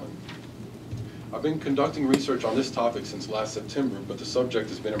 Rhode Island. I've been conducting research on this topic since last September, but the subject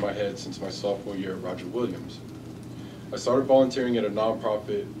has been in my head since my sophomore year at Roger Williams. I started volunteering at a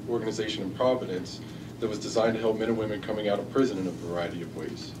nonprofit organization in Providence that was designed to help men and women coming out of prison in a variety of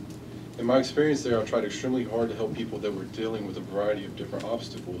ways. In my experience there, I tried extremely hard to help people that were dealing with a variety of different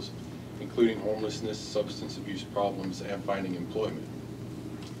obstacles, including homelessness, substance abuse problems, and finding employment.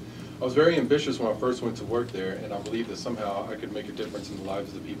 I was very ambitious when I first went to work there, and I believed that somehow I could make a difference in the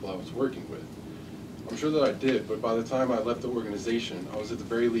lives of the people I was working with. I'm sure that I did, but by the time I left the organization, I was at the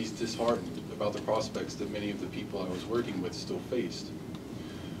very least disheartened about the prospects that many of the people I was working with still faced.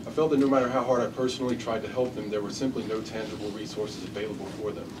 I felt that no matter how hard I personally tried to help them, there were simply no tangible resources available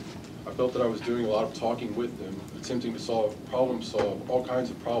for them. I felt that I was doing a lot of talking with them, attempting to problem solve all kinds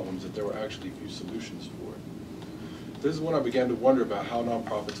of problems that there were actually few solutions for. This is when I began to wonder about how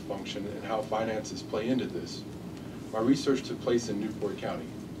nonprofits function and how finances play into this. My research took place in Newport County.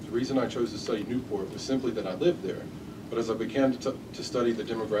 The reason I chose to study Newport was simply that I lived there, but as I began to study the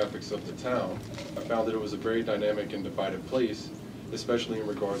demographics of the town, I found that it was a very dynamic and divided place, especially in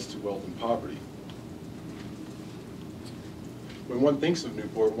regards to wealth and poverty. When one thinks of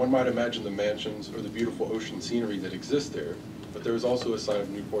Newport, one might imagine the mansions or the beautiful ocean scenery that exists there, but there is also a side of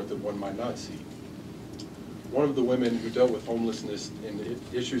Newport that one might not see. One of the women who dealt with homelessness and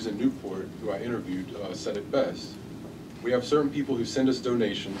issues in Newport, who I interviewed, said it best. We have certain people who send us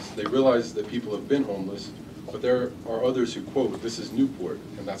donations. They realize that people have been homeless, but there are others who quote, "This is Newport,"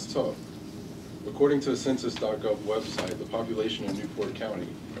 and that's tough. According to the Census.gov website, the population in Newport County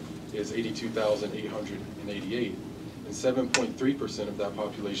is 82,888, and 7.3% of that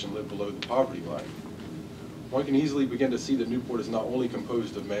population live below the poverty line. One can easily begin to see that Newport is not only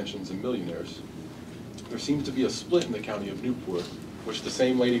composed of mansions and millionaires. There seems to be a split in the county of Newport, which the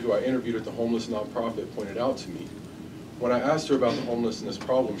same lady who I interviewed at the homeless nonprofit pointed out to me. When I asked her about the homelessness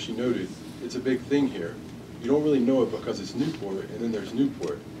problem, she noted, "It's a big thing here. You don't really know it because it's Newport, and then there's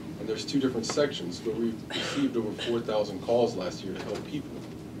Newport, and there's two different sections, but we received over 4,000 calls last year to help people."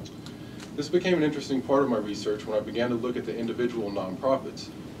 This became an interesting part of my research when I began to look at the individual nonprofits.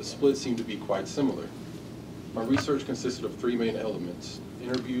 The split seemed to be quite similar. My research consisted of three main elements: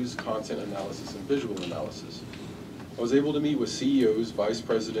 interviews, content analysis, and visual analysis. I was able to meet with CEOs, vice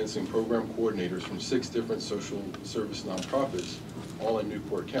presidents, and program coordinators from 6 different social service nonprofits, all in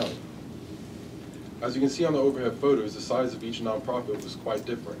Newport County. As you can see on the overhead photos, the size of each nonprofit was quite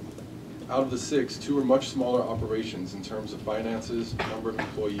different. Out of the 6, 2 were much smaller operations in terms of finances, number of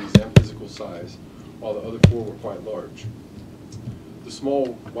employees, and physical size, while the other 4 were quite large. The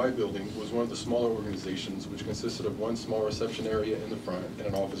small white building was one of the smaller organizations, which consisted of one small reception area in the front and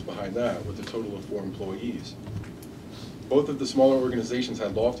an office behind that, with a total of 4 employees. Both of the smaller organizations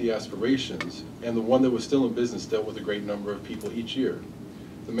had lofty aspirations, and the one that was still in business dealt with a great number of people each year.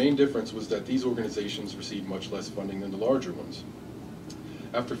 The main difference was that these organizations received much less funding than the larger ones.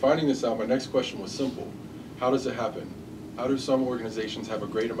 After finding this out, my next question was simple. How does it happen? How do some organizations have a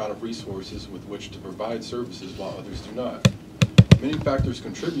great amount of resources with which to provide services while others do not? Many factors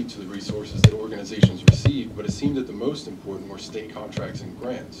contribute to the resources that organizations receive, but it seemed that the most important were state contracts and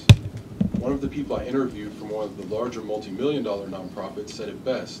grants. One of the people I interviewed from one of the larger multi-million-dollar nonprofits said it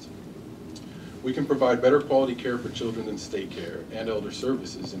best. "We can provide better quality care for children than state care and elder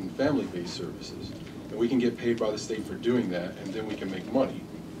services and family-based services, and we can get paid by the state for doing that, and then we can make money."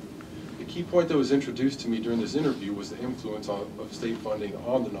 The key point that was introduced to me during this interview was the influence of state funding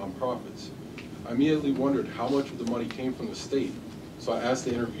on the nonprofits. I immediately wondered how much of the money came from the state, so I asked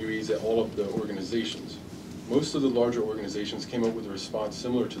the interviewees at all of the organizations. Most of the larger organizations came up with a response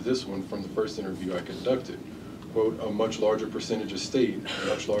similar to this one from the first interview I conducted. Quote, "A much larger percentage is state, a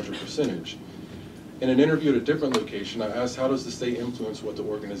much larger percentage." In an interview at a different location, I asked, how does the state influence what the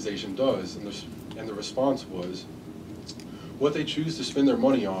organization does? And the response was, what they choose to spend their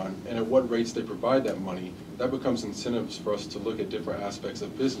money on and at what rates they provide that money, that becomes incentives for us to look at different aspects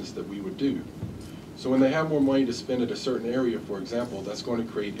of business that we would do. So when they have more money to spend at a certain area, for example, that's going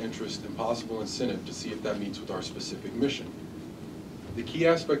to create interest and possible incentive to see if that meets with our specific mission. The key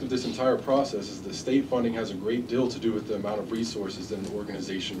aspect of this entire process is that state funding has a great deal to do with the amount of resources that an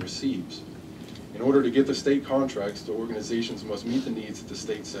organization receives. In order to get the state contracts, the organizations must meet the needs that the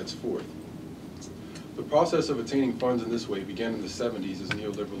state sets forth. The process of attaining funds in this way began in the 70s as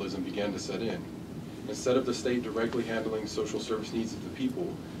neoliberalism began to set in. Instead of the state directly handling social service needs of the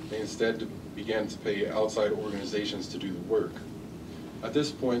people, they instead began to pay outside organizations to do the work. At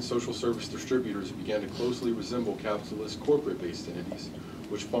this point, social service distributors began to closely resemble capitalist corporate-based entities,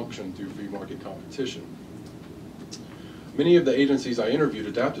 which function through free market competition. Many of the agencies I interviewed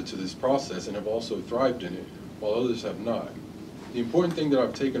adapted to this process and have also thrived in it, while others have not. The important thing that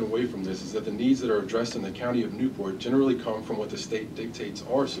I've taken away from this is that the needs that are addressed in the county of Newport generally come from what the state dictates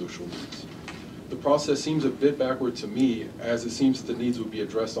are social needs. The process seems a bit backward to me, as it seems that the needs would be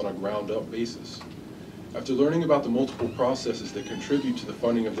addressed on a ground-up basis. After learning about the multiple processes that contribute to the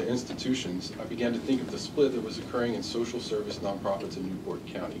funding of the institutions, I began to think of the split that was occurring in social service nonprofits in Newport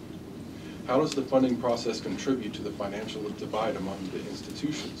County. How does the funding process contribute to the financial divide among the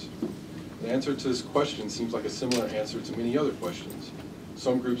institutions? The answer to this question seems like a similar answer to many other questions.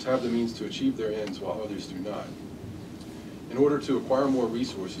 Some groups have the means to achieve their ends while others do not. In order to acquire more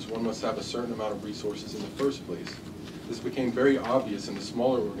resources, one must have a certain amount of resources in the first place. This became very obvious in the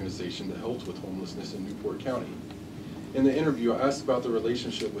smaller organization that helped with homelessness in Newport County. In the interview, I asked about the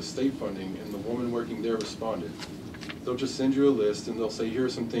relationship with state funding, and the woman working there responded. They'll just send you a list and they'll say, here are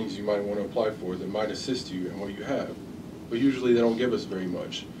some things you might want to apply for that might assist you in what you have. But usually they don't give us very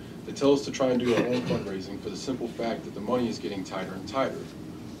much. They tell us to try and do our own fundraising for the simple fact that the money is getting tighter and tighter.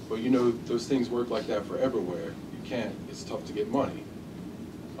 But you know, those things work like that for everywhere. You can't, it's tough to get money.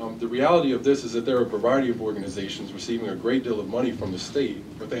 The reality of this is that there are a variety of organizations receiving a great deal of money from the state,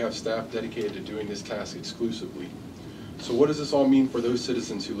 but they have staff dedicated to doing this task exclusively. So what does this all mean for those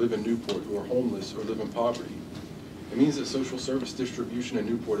citizens who live in Newport who are homeless or live in poverty? It means that social service distribution in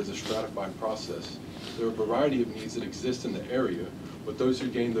Newport is a stratified process. There are a variety of needs that exist in the area, but those who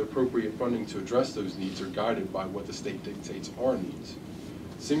gain the appropriate funding to address those needs are guided by what the state dictates are needs.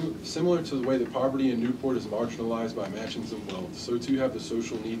 Similar to the way that poverty in Newport is marginalized by mansions of wealth, so too have the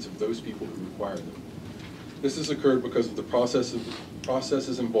social needs of those people who require them. This has occurred because of the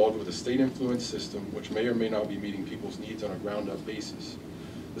processes involved with a state-influenced system which may or may not be meeting people's needs on a ground-up basis.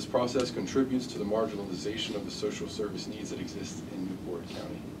 This process contributes to the marginalization of the social service needs that exist in Newport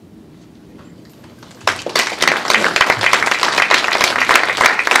County.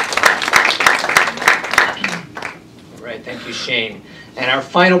 All right, thank you, Shane. And our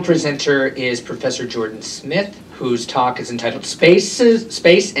final presenter is Professor Jordan Smith, whose talk is entitled Space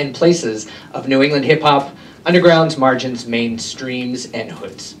and Places of New England Hip Hop, Undergrounds, Margins, Mainstreams, and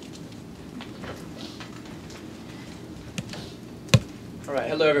Hoods. All right,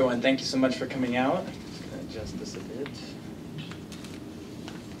 hello everyone. Thank you so much for coming out. Just gonna adjust this a bit.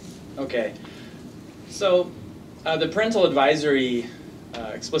 Okay, so the parental advisory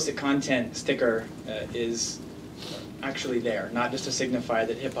explicit content sticker is actually there, not just to signify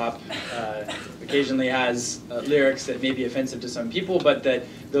that hip-hop occasionally has lyrics that may be offensive to some people, but that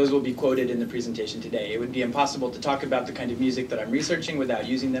those will be quoted in the presentation today. It would be impossible to talk about the kind of music that I'm researching without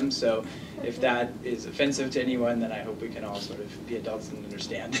using them, so if that is offensive to anyone, then I hope we can all sort of be adults and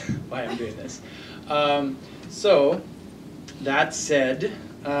understand why I'm doing this. So, that said,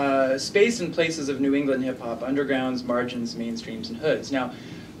 space and places of New England hip-hop, undergrounds, margins, mainstreams, and hoods. Now,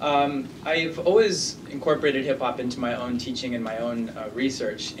 I've always incorporated hip-hop into my own teaching and my own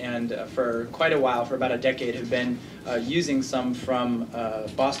research, and for quite a while, for about a decade, have been using some from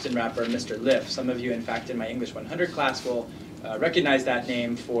Boston rapper Mr. Liff. Some of you, in fact, in my English 100 class will recognize that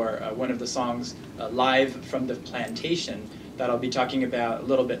name for one of the songs Live from the Plantation that I'll be talking about a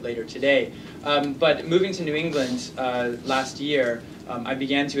little bit later today. But moving to New England last year, I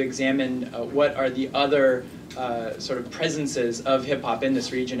began to examine what are the other sort of presences of hip-hop in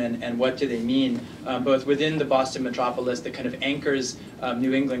this region and what do they mean, both within the Boston metropolis that kind of anchors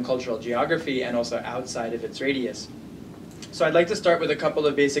New England cultural geography and also outside of its radius. So I'd like to start with a couple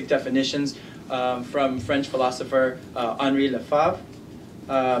of basic definitions from French philosopher Henri Lefebvre.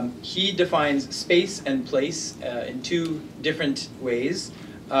 He defines space and place in two different ways.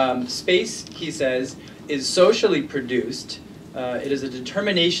 Space, he says, is socially produced. It is a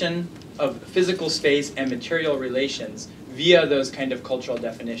determination of physical space and material relations via those kind of cultural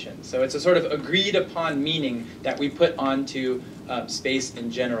definitions. So it's a sort of agreed upon meaning that we put onto space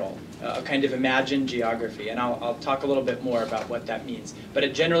in general, a kind of imagined geography. And I'll talk a little bit more about what that means. But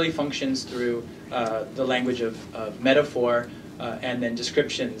it generally functions through the language of metaphor and then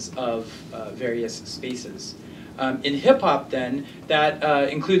descriptions of various spaces. In hip-hop, then, that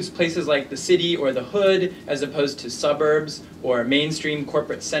includes places like the city or the hood as opposed to suburbs or mainstream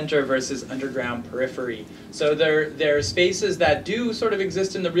corporate center versus underground periphery. So they're spaces that do sort of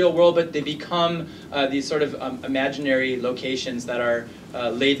exist in the real world, but they become these sort of imaginary locations that are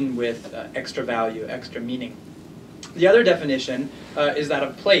laden with extra value, extra meaning. The other definition is that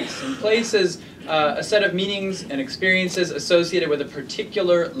of place. And place is a set of meanings and experiences associated with a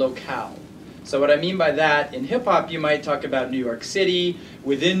particular locale. So what I mean by that, in hip-hop, you might talk about New York City.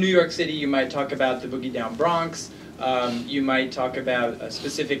 Within New York City, you might talk about the Boogie Down Bronx. You might talk about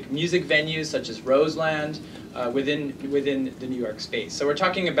specific music venues, such as Roseland, within the New York space. So we're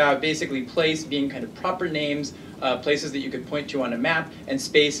talking about basically place being kind of proper names, places that you could point to on a map, and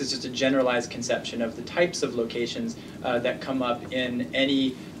space is just a generalized conception of the types of locations that come up in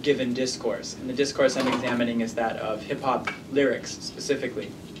any given discourse. And the discourse I'm examining is that of hip-hop lyrics,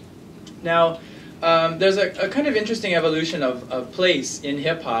 specifically. Now, there's a kind of interesting evolution of place in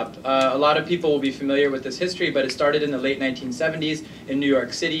hip-hop. A lot of people will be familiar with this history, but it started in the late 1970s in New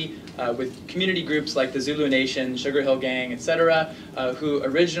York City with community groups like the Zulu Nation, Sugar Hill Gang, etc., who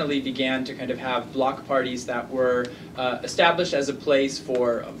originally began to kind of have block parties that were established as a place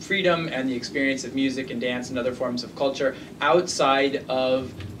for freedom and the experience of music and dance and other forms of culture outside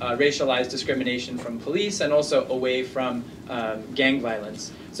of racialized discrimination from police and also away from gang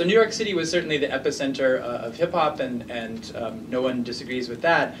violence. So New York City was certainly the epicenter of hip-hop, and no one disagrees with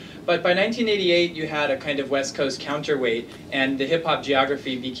that. But by 1988, you had a kind of West Coast counterweight, and the hip-hop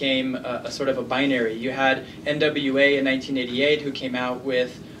geography became a sort of a binary. You had NWA in 1988, who came out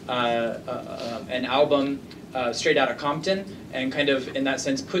with an album straight out of Compton, and kind of, in that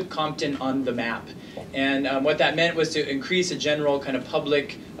sense, put Compton on the map. And what that meant was to increase a general kind of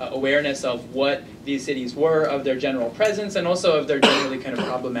public awareness of what these cities were, of their general presence, and also of their generally kind of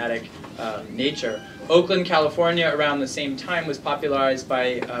problematic nature. Oakland, California, around the same time, was popularized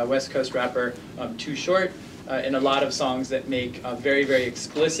by West Coast rapper Too Short in a lot of songs that make a very, very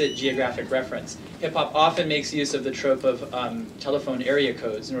explicit geographic reference. Hip-hop often makes use of the trope of telephone area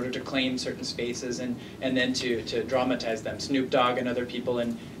codes in order to claim certain spaces and then to dramatize them. Snoop Dogg and other people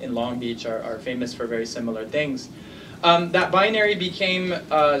in Long Beach are famous for very similar things. That binary became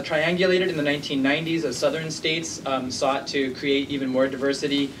triangulated in the 1990s as southern states sought to create even more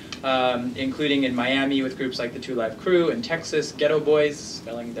diversity, including in Miami with groups like the 2 Live Crew, in Texas, Ghetto Boys,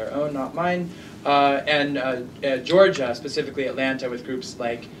 spelling their own, not mine, and Georgia, specifically Atlanta, with groups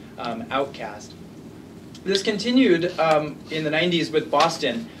like Outkast. This continued in the 90s with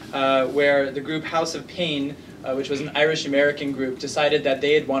Boston, where the group House of Pain, which was an Irish-American group, decided that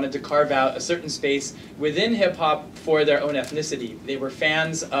they had wanted to carve out a certain space within hip-hop for their own ethnicity. They were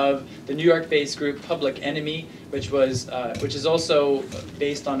fans of the New York-based group Public Enemy, which is also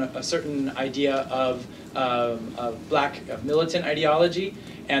based on a certain idea of black militant ideology.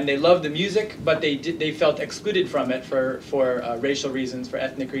 And they loved the music, but they felt excluded from it for racial reasons, for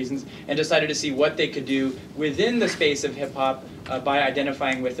ethnic reasons, and decided to see what they could do within the space of hip-hop by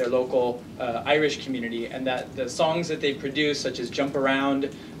identifying with their local Irish community. And that the songs that they produce, such as Jump Around,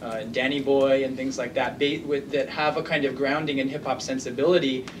 Danny Boy, and things like that, that have a kind of grounding in hip-hop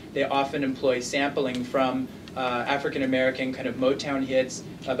sensibility, they often employ sampling from African-American kind of Motown hits,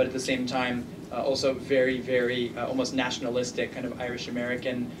 but at the same time, also very, very almost nationalistic kind of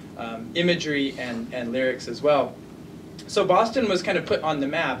Irish-American imagery and lyrics as well. So Boston was kind of put on the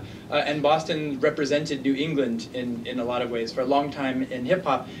map, and Boston represented New England in a lot of ways for a long time in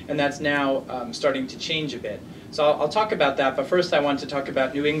hip-hop, and that's now starting to change a bit. So I'll talk about that, but first I want to talk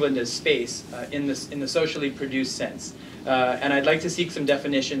about New England as space in the socially produced sense. And I'd like to seek some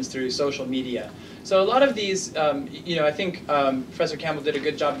definitions through social media. So a lot of these, I think Professor Campbell did a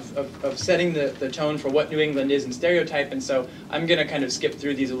good job of setting the tone for what New England is in stereotype, and so I'm going to kind of skip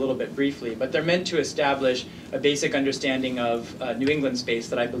through these a little bit briefly. But they're meant to establish a basic understanding of New England space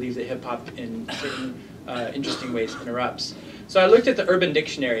that I believe that hip-hop in certain interesting ways interrupts. So I looked at the Urban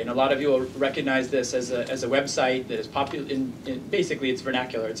Dictionary, and a lot of you will recognize this as a website that is popular. Basically, it's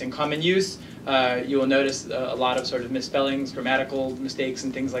vernacular. It's in common use. You will notice a lot of sort of misspellings, grammatical mistakes,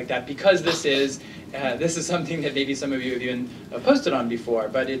 and things like that, because this is something that maybe some of you have even posted on before.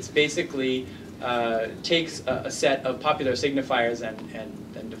 But it's basically takes a set of popular signifiers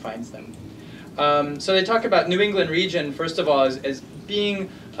and defines them. So they talk about New England region, first of all, as being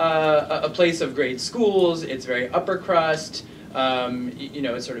a place of great schools. It's very upper crust.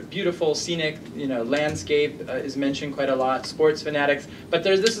 It's sort of beautiful, scenic, landscape is mentioned quite a lot, sports fanatics, but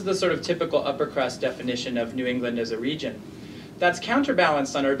this is the sort of typical upper crust definition of New England as a region. That's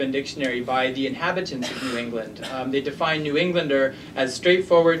counterbalanced on Urban Dictionary by the inhabitants of New England. They define New Englander as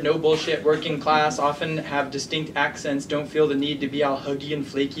straightforward, no bullshit, working class, often have distinct accents, don't feel the need to be all huggy and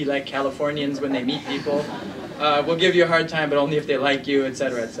flaky like Californians when they meet people. Will give you a hard time, but only if they like you,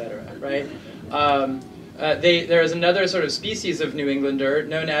 etc., right? There is another sort of species of New Englander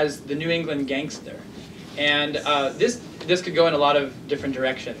known as the New England gangster. And this could go in a lot of different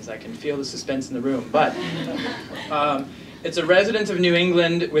directions. I can feel the suspense in the room. But it's a resident of New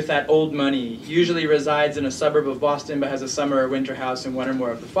England with that old money. Usually resides in a suburb of Boston, but has a summer or winter house in one or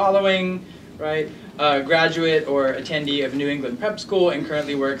more of the following. Right? Graduate or attendee of New England Prep School and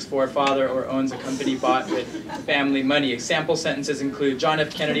currently works for father or owns a company bought with family money. Example sentences include John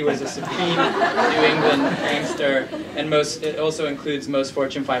F. Kennedy was a supreme New England gangster, and it also includes most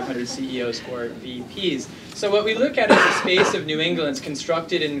Fortune 500 CEOs or VPs. So what we look at is the space of New England is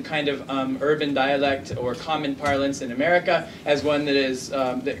constructed in kind of urban dialect or common parlance in America as one that is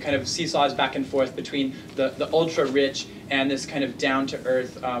that kind of seesaws back and forth between the ultra rich and this kind of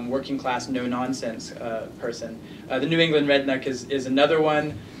down-to-earth, working-class, no-nonsense person. The New England redneck is another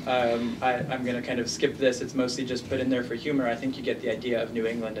one. I'm going to kind of skip this. It's mostly just put in there for humor. I think you get the idea of New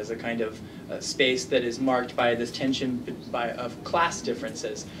England as a kind of space that is marked by this tension of class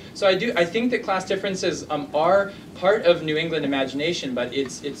differences. So I think that class differences are part of New England imagination, but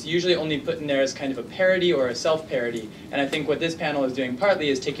it's usually only put in there as kind of a parody or a self-parody. And I think what this panel is doing partly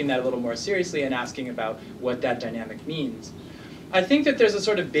is taking that a little more seriously and asking about what that dynamic means. I think that there's a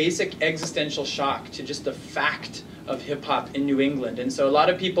sort of basic existential shock to just the fact of hip-hop in New England. And so a lot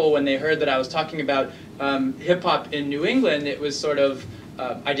of people, when they heard that I was talking about hip-hop in New England, it was sort of,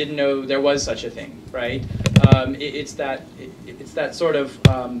 I didn't know there was such a thing, right? It's that it's that sort of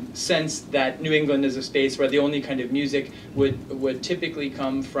sense that New England is a space where the only kind of music would typically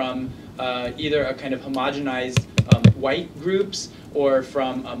come from either a kind of homogenized white groups or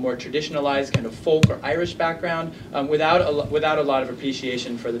from a more traditionalized kind of folk or Irish background, without a lot of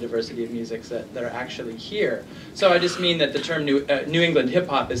appreciation for the diversity of musics that are actually here. So I just mean that the term New England hip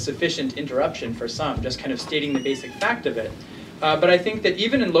hop is sufficient interruption for some, just kind of stating the basic fact of it. But I think that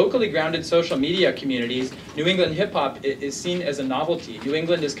even in locally grounded social media communities, New England hip hop is seen as a novelty. New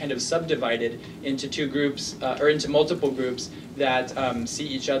England is kind of subdivided into two groups, or into multiple groups that see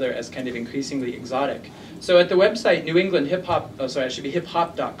each other as kind of increasingly exotic. So at the website New England Hip Hop, oh sorry, it should be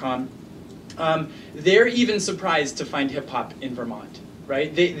hiphop.com, they're even surprised to find hip hop in Vermont.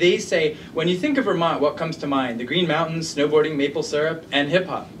 Right? They say, when you think of Vermont, what comes to mind? The Green Mountains, snowboarding, maple syrup, and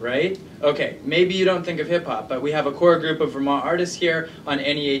hip-hop, right? Okay, maybe you don't think of hip-hop, but we have a core group of Vermont artists here on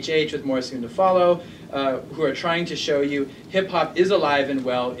NEHH, with more soon to follow, who are trying to show you hip-hop is alive and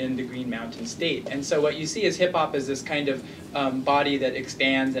well in the Green Mountain State. And so what you see is hip-hop as this kind of body that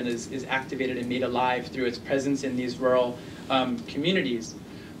expands and is activated and made alive through its presence in these rural communities.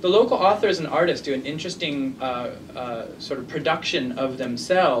 The local authors and artists do an interesting sort of production of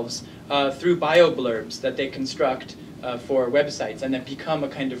themselves through bio blurbs that they construct for websites and that become a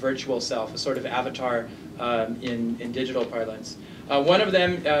kind of virtual self, a sort of avatar in digital parlance. One of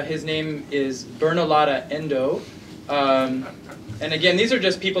them, his name is Bernalata Endo. And again, these are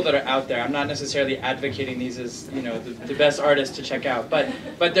just people that are out there. I'm not necessarily advocating these as, you know, the best artists to check out, but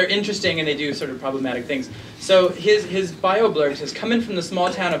they're interesting and they do sort of problematic things. So his bio blurb says, coming from the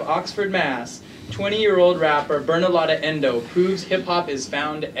small town of Oxford, Mass, 20-year-old rapper Bernalata Endo proves hip-hop is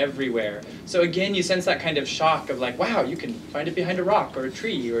found everywhere. So again, you sense that kind of shock of like, wow, you can find it behind a rock or a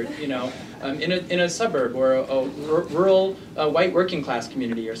tree or, you know, in a suburb or a rural white working class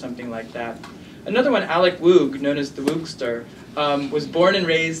community or something like that. Another one, Alec Woog, known as the Woogster, was born and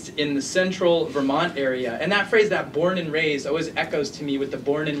raised in the central Vermont area. And that phrase, that born and raised, always echoes to me with the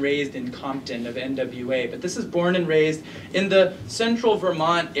born and raised in Compton of NWA. But this is born and raised in the central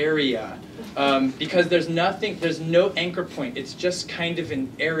Vermont area. Because there's no anchor point. It's just kind of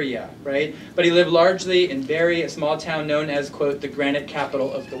an area, right? But he lived largely in Barrie, a small town known as, quote, the granite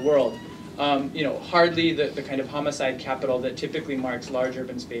capital of the world. You know, hardly the kind of homicide capital that typically marks large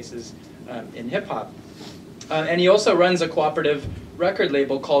urban spaces in hip-hop. And he also runs a cooperative record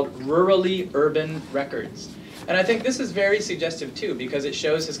label called Rurally Urban Records. And I think this is very suggestive too, because it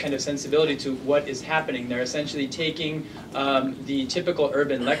shows his kind of sensibility to what is happening. They're essentially taking the typical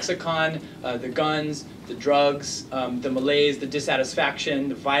urban lexicon, the guns, the drugs, the malaise, the dissatisfaction,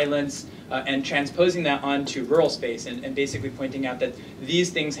 the violence, and transposing that onto rural space and basically pointing out that these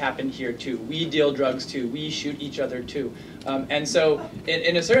things happen here too. We deal drugs too. We shoot each other too. And so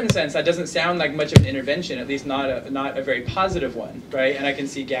in a certain sense, that doesn't sound like much of an intervention, at least not a very positive one, right? And I can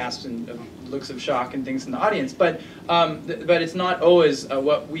see gasps and looks of shock and things in the audience. But it's not always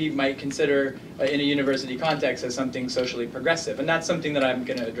what we might consider in a university context as something socially progressive. And that's something that I'm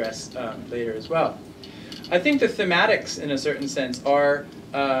going to address later as well. I think the thematics, in a certain sense, are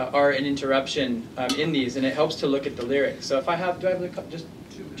an interruption in these, and it helps to look at the lyrics. So if I have, do I have just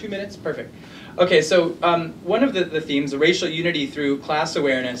 2 minutes? Perfect. Okay, so one of the themes, racial unity through class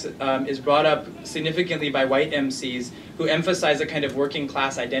awareness, is brought up significantly by white MCs who emphasize a kind of working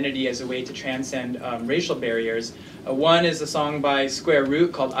class identity as a way to transcend racial barriers. One is a song by Square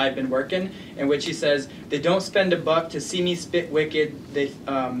Root called I've Been Workin', in which he says, they don't spend $1 to see me spit wicked, they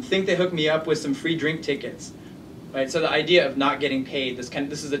think they hook me up with some free drink tickets. Right, so the idea of not getting paid,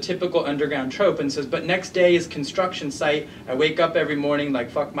 this is a typical underground trope, and says, but next day is construction site, I wake up every morning like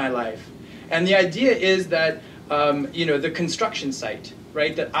fuck my life. And the idea is that, you know, the construction site,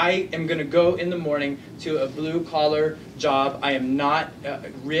 right, that I am going to go in the morning to a blue-collar job, I am not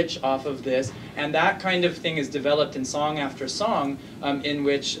rich off of this, and that kind of thing is developed in song after song in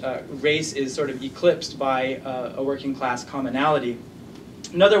which race is sort of eclipsed by a working-class commonality.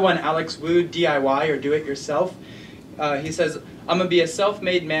 Another one, Alex Wood, DIY, or Do It Yourself. He says, I'm gonna be a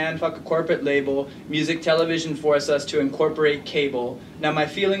self-made man, fuck a corporate label, music, television force us to incorporate cable. Now my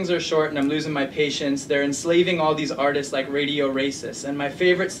feelings are short and I'm losing my patience. They're enslaving all these artists like radio racists. And my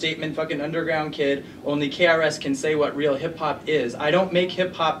favorite statement, fucking underground kid, only KRS can say what real hip-hop is. I don't make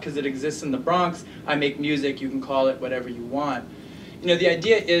hip-hop because it exists in the Bronx. I make music, you can call it whatever you want. You know, the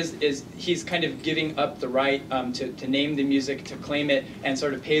idea is he's kind of giving up the right to name the music, to claim it, and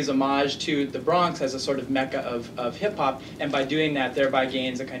sort of pays homage to the Bronx as a sort of mecca of hip-hop, and by doing that, thereby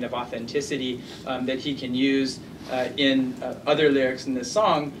gains a kind of authenticity that he can use in other lyrics in this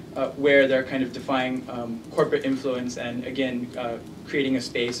song, where they're kind of defying corporate influence and, again, creating a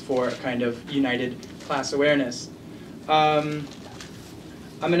space for a kind of united class awareness. I'm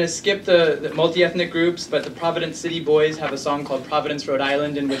going to skip the multi-ethnic groups, but the Providence City Boys have a song called Providence, Rhode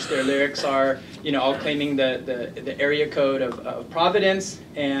Island, in which their lyrics are, all claiming the area code of Providence,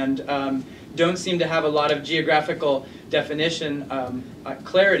 and don't seem to have a lot of geographical definition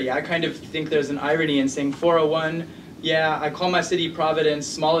clarity. I kind of think there's an irony in saying 401, yeah, I call my city Providence,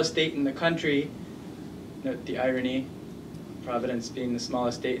 smallest state in the country. Note the irony. Providence being the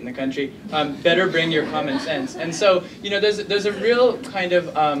smallest state in the country, better bring your common sense. And so, there's a real kind of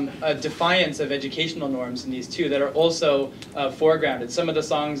a defiance of educational norms in these two that are also foregrounded. Some of the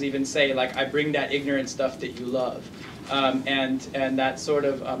songs even say, like, I bring that ignorant stuff that you love. And that sort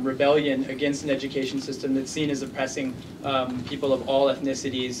of rebellion against an education system that's seen as oppressing people of all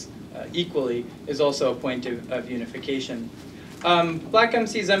ethnicities equally is also a point of unification. Black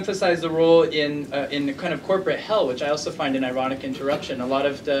MCs emphasize the role in kind of corporate hell, which I also find an ironic interruption. A lot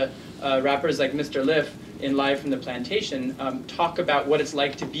of the rappers like Mr. Liff in Live from the Plantation talk about what it's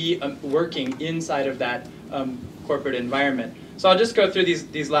like to be working inside of that corporate environment. So I'll just go through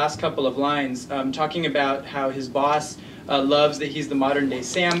these last couple of lines, talking about how his boss loves that he's the modern day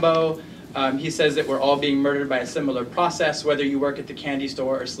Sambo. He says that we're all being murdered by a similar process, whether you work at the candy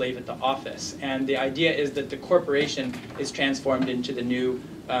store or slave at the office. And the idea is that the corporation is transformed into the new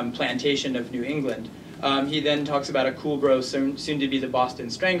plantation of New England. He then talks about a cool bro, soon to be the Boston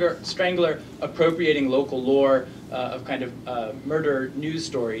Strangler, appropriating local lore of kind of murder news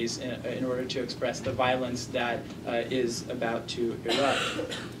stories in order to express the violence that is about to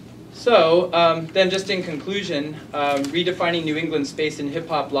erupt. So, then just in conclusion, redefining New England space and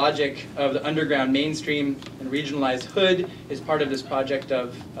hip-hop logic of the underground mainstream and regionalized hood is part of this project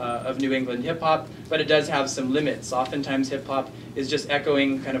of New England hip-hop, but it does have some limits. Oftentimes hip-hop is just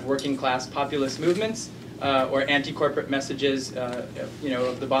echoing kind of working-class populist movements or anti-corporate messages, of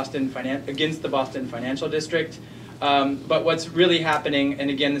the against the Boston financial district. But what's really happening, and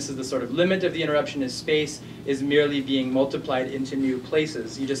again, this is the sort of limit of the interruption, is space is merely being multiplied into new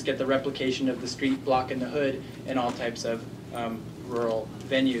places. You just get the replication of the street, block, and the hood in all types of rural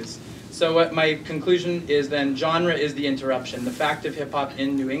venues. So what my conclusion is then, genre is the interruption, the fact of hip-hop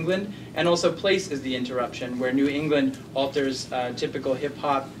in New England, and also place is the interruption, where New England alters typical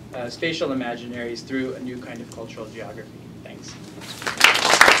hip-hop spatial imaginaries through a new kind of cultural geography. Thanks.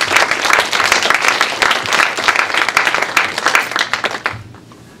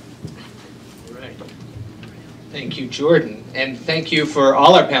 Thank you, Jordan. And thank you for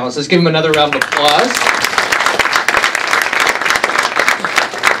all our panelists. Let's give them another round of applause.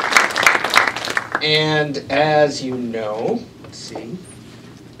 And as you know, let's see.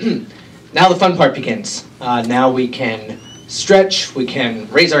 Now the fun part begins. Now we can stretch, we can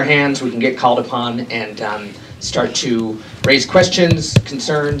raise our hands, we can get called upon, and start to raise questions,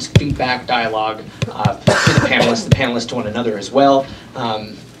 concerns, feedback, dialogue to the panelists to one another as well.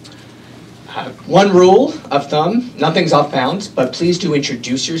 One rule of thumb, nothing's off bounds, but please do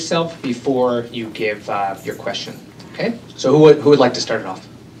introduce yourself before you give your question. Okay? So who would like to start it off?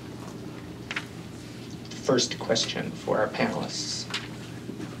 First question for our panelists.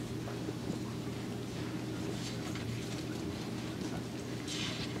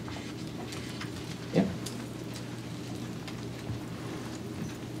 Yeah.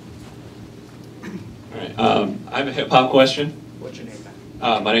 All right. I have a hip hop question. What's your name?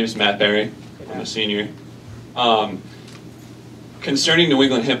 My name is Matt Berry. I'm a senior. Concerning New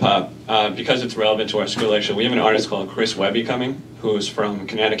England hip-hop, because it's relevant to our school lecture, we have an artist called Chris Webby coming, who's from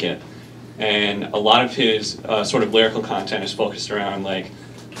Connecticut. And a lot of his sort of lyrical content is focused around like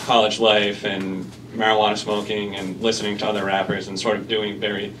college life and marijuana smoking and listening to other rappers and sort of doing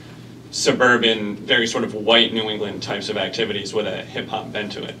very suburban, very sort of white New England types of activities with a hip-hop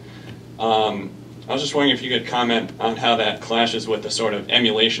bent to it. I was just wondering if you could comment on how that clashes with the sort of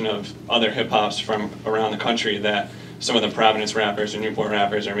emulation of other hip-hops from around the country that some of the Providence rappers or Newport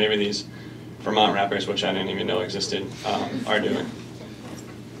rappers or maybe these Vermont rappers, which I didn't even know existed, are doing.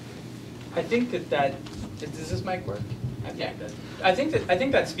 I think does this mic work? I think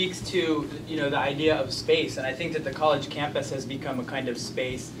that speaks to the idea of space, and I think that the college campus has become a kind of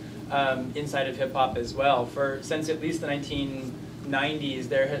space inside of hip hop as well. Since at least the 1990s,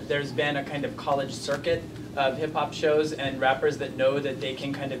 there's been a kind of college circuit of hip-hop shows and rappers that know that they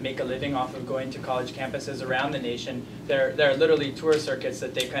can kind of make a living off of going to college campuses around the nation. There are literally tour circuits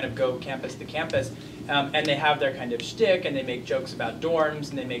that they kind of go campus to campus. And they have their kind of shtick, and they make jokes about dorms,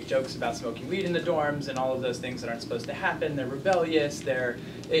 and they make jokes about smoking weed in the dorms, and all of those things that aren't supposed to happen. They're rebellious.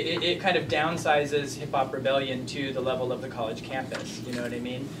 It kind of downsizes hip-hop rebellion to the level of the college campus, you know what I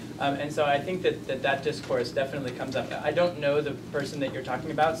mean? And so I think that discourse definitely comes up. I don't know the person that you're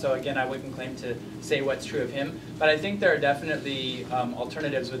talking about, so again, I wouldn't claim to say what's true of him, but I think there are definitely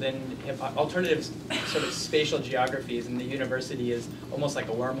alternatives within hip-hop, alternative sort of spatial geographies, and the university is almost like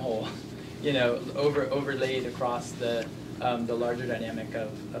a wormhole, you know, overlaid across the larger dynamic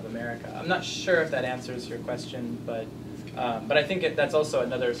of America. I'm not sure if that answers your question, but I think that's also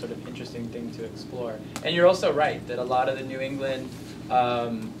another sort of interesting thing to explore. And you're also right that a lot of the New England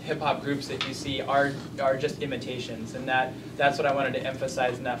hip-hop groups that you see are just imitations, and that's what I wanted to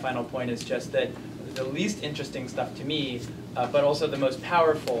emphasize in that final point, is just that the least interesting stuff to me, but also the most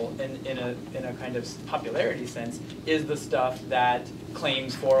powerful in a kind of popularity sense, is the stuff that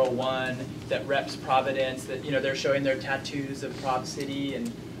claims 401, that reps Providence, that, you know, they're showing their tattoos of Prov City,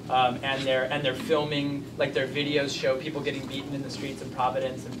 and they're filming, like their videos show people getting beaten in the streets of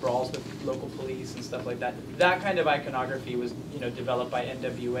Providence and brawls with local police and stuff like that. That kind of iconography was, you know, developed by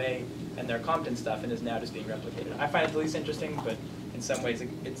NWA and their Compton stuff, and is now just being replicated. I find it the least interesting, but in some ways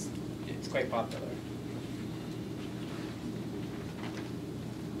it's quite popular.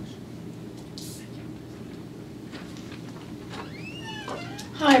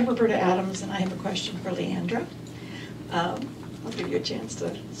 Hi, I'm Roberta Adams, and I have a question for Leandra. I'll give you a chance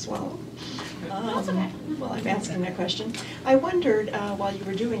to swallow. That's okay. While I'm asking that question. I wondered, while you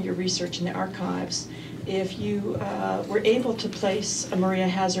were doing your research in the archives, if you were able to place a Maria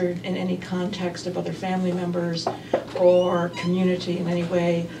Hazard in any context of other family members or community in any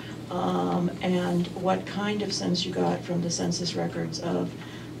way, and what kind of sense you got from the census records of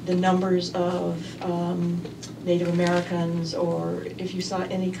the numbers of Native Americans, or if you saw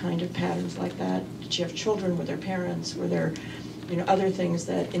any kind of patterns like that. Did she have children? Were there parents? Were there, you know, other things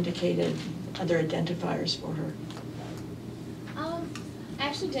that indicated other identifiers for her? I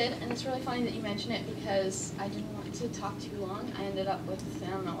actually did, and it's really funny that you mention it, because I didn't want to talk too long. I ended up with, I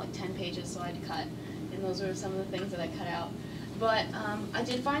don't know, like 10 pages, so I had to cut, and those were some of the things that I cut out. But I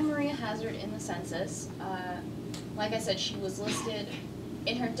did find Maria Hazard in the census. Like I said, she was listed,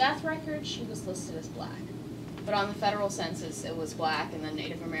 in her death record, she was listed as black. But on the federal census, it was black and then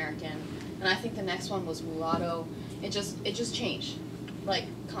Native American. And I think the next one was mulatto. It just changed, like,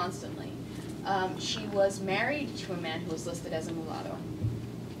 constantly. She was married to a man who was listed as a mulatto.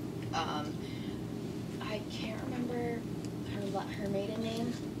 I can't remember her maiden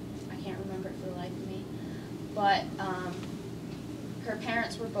name. I can't remember it for the life of me. But her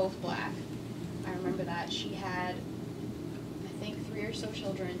parents were both black. I remember that. She had, I think, 3 or so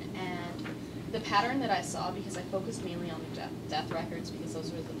children, and the pattern that I saw, because I focused mainly on the death records, because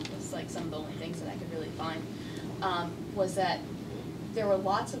those were like some of the only things that I could really find, was that there were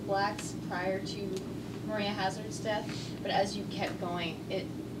lots of blacks prior to Maria Hazard's death, but as you kept going, it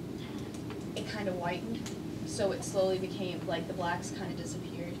kind of whitened, so it slowly became, like, the blacks kind of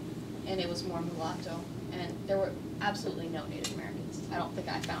disappeared, and it was more mulatto, and there were absolutely no Native Americans. I don't think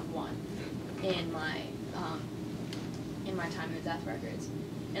I found one in my time in the death records.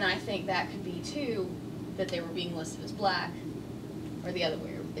 And I think that could be, too, that they were being listed as black, or the other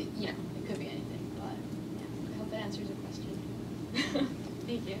way, you know, it could be anything, but yeah, I hope that answers your question.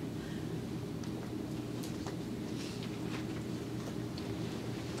 Thank you.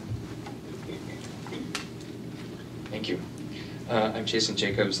 Thank you. I'm Jason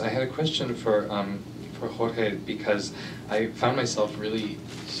Jacobs. I had a question for Jorge, because I found myself really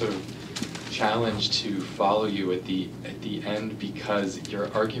sort of challenged to follow you at the end, because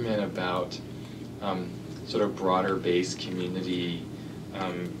your argument about sort of broader based community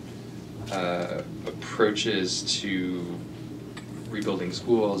approaches to rebuilding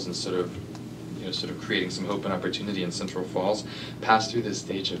schools and sort of creating some hope and opportunity in Central Falls passed through this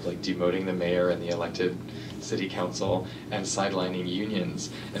stage of, like, demoting the mayor and the elected city council and sidelining unions.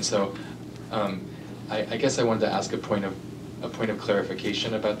 And so I guess I wanted to ask a point of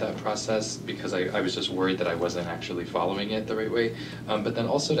clarification about that process, because I was just worried that I wasn't actually following it the right way. But then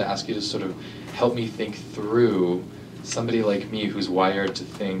also to ask you to sort of help me think through somebody like me who's wired to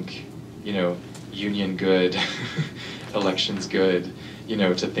think, you know, union good, elections good, you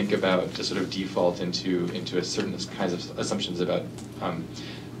know, to think about, to sort of default into a certain kinds of assumptions about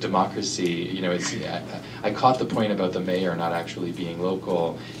democracy. You know, I caught the point about the mayor not actually being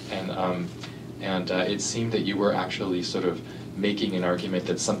local, and it seemed that you were actually sort of making an argument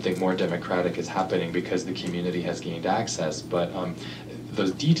that something more democratic is happening because the community has gained access, but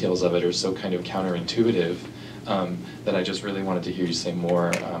those details of it are so kind of counterintuitive that I just really wanted to hear you say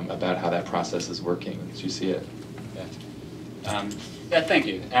more about how that process is working as you see it. Yeah, thank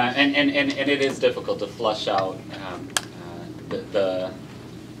you. And it is difficult to flush out the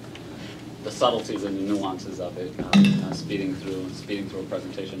subtleties and the nuances of it, speeding through a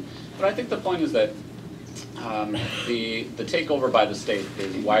presentation. But I think the point is that the takeover by the state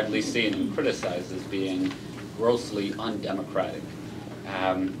is widely seen and criticized as being grossly undemocratic.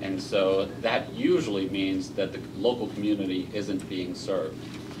 And so that usually means that the local community isn't being served.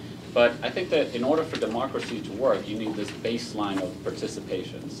 But I think that in order for democracy to work, you need this baseline of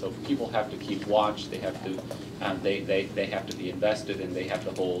participation. So people have to keep watch. They have to they have to be invested, and they have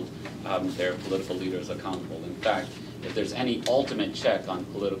to hold their political leaders accountable. In fact, if there's any ultimate check on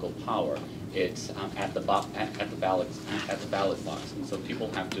political power, it's at the ballot box, and so people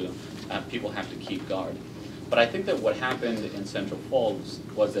have to keep guard. But I think that what happened in Central Falls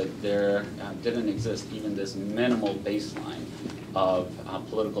was that there didn't exist even this minimal baseline of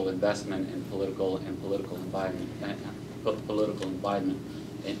political investment and political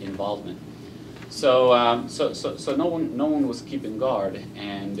involvement. So no one was keeping guard,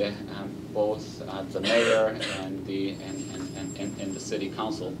 and both the mayor and the city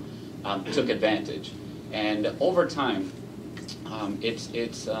council took advantage. And over time,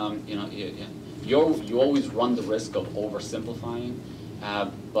 you always run the risk of oversimplifying.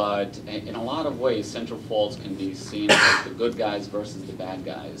 But in a lot of ways, Central Falls can be seen as the good guys versus the bad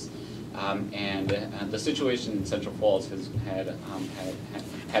guys. And the situation in Central Falls has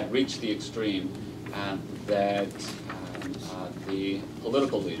had reached the extreme that the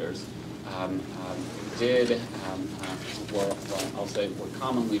political leaders were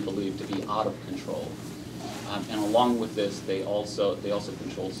commonly believed to be out of control. And along with this, they also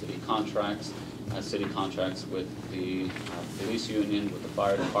control city contracts with the police union, with the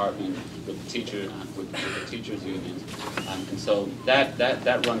fire department, with the teachers unions, and so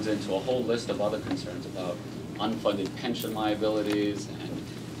that runs into a whole list of other concerns about unfunded pension liabilities and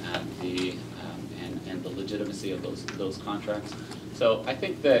the legitimacy of those contracts. So I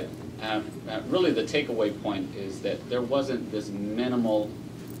think that really the takeaway point is that there wasn't this minimal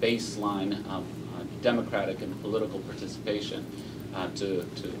baseline of democratic and political participation to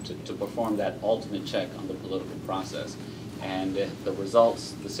perform that ultimate check on the political process. And the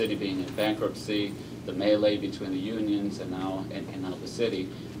results, the city being in bankruptcy, the melee between the unions and now the city,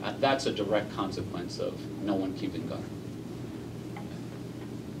 that's a direct consequence of no one keeping guard.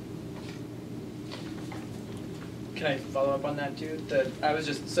 Can I follow up on that too? Do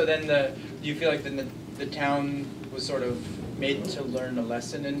you feel like the town was sort of made to learn a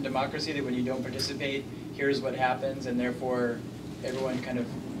lesson in democracy, that when you don't participate, here's what happens, and therefore everyone kind of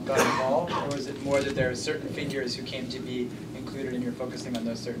got involved? Or was it more that there are certain figures who came to be included and you're focusing on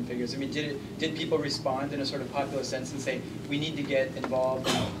those certain figures? I mean, did people respond in a sort of popular sense and say, we need to get involved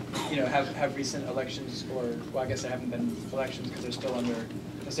and, have recent elections, or, well, I guess there haven't been elections because they're still under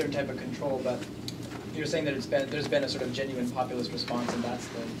a certain type of control, but you're saying that there's been a sort of genuine populist response, and that's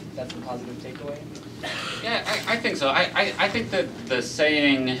the positive takeaway? Yeah, I think so. I think that the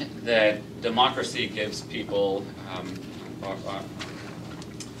saying that democracy gives people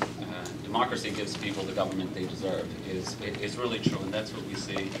the government they deserve is really true, and that's what we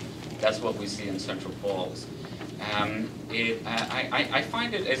see. That's what we see in Central Falls. I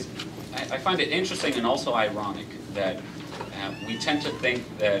find it interesting and also ironic that we tend to think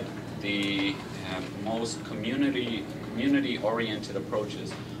that the most community-oriented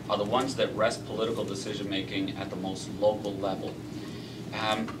approaches are the ones that rest political decision-making at the most local level.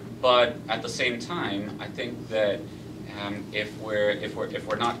 But at the same time, I think that if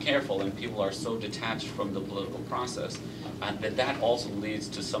we're not careful and people are so detached from the political process, that also leads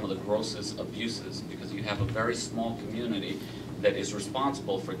to some of the grossest abuses, because you have a very small community that is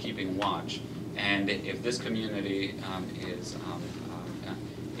responsible for keeping watch. And if this community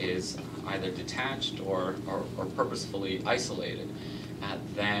is either detached or purposefully isolated,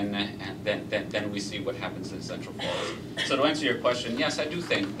 then we see what happens in Central Falls. So to answer your question, yes, I do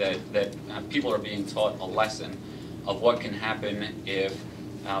think that people are being taught a lesson of what can happen if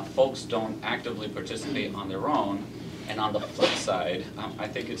folks don't actively participate on their own. And on the flip side, I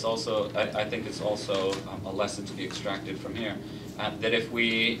think it's also a lesson to be extracted from here. That if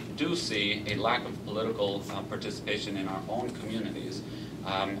we do see a lack of political participation in our own communities,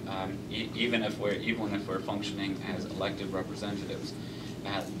 even if we're functioning as elected representatives,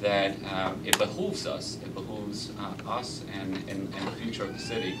 that it behooves us and the future of the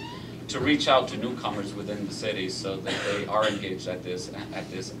city to reach out to newcomers within the city so that they are engaged at the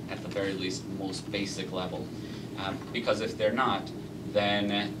very least most basic level. Because if they're not,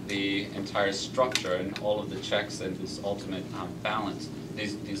 then the entire structure and all of the checks and this ultimate balance,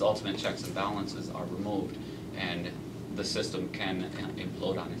 these ultimate checks and balances are removed, and the system can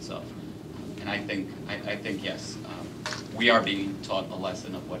implode on itself. And I think yes, we are being taught a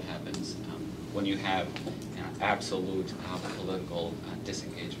lesson of what happens when you have absolute political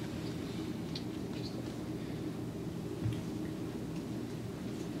disengagement.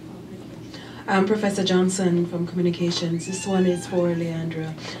 Professor Johnson from Communications. This one is for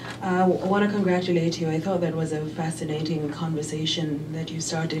Leandra. I want to congratulate you. I thought that was a fascinating conversation that you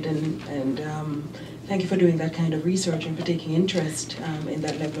started, and thank you for doing that kind of research and for taking interest in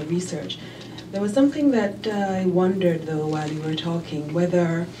that level of research. There was something that I wondered, though, while you were talking,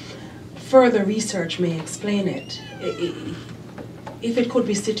 whether further research may explain it. If it could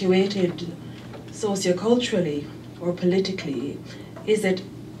be situated socioculturally or politically, is it,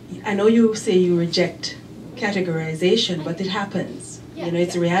 I know you say you reject categorization, but it happens. Yeah, you know,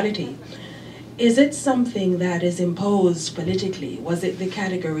 it's a reality. Is it something that is imposed politically? Was it the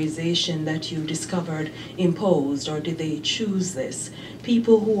categorization that you discovered imposed, or did they choose this?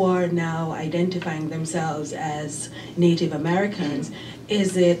 People who are now identifying themselves as Native Americans,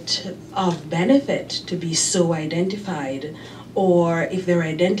 is it of benefit to be so identified? Or if they're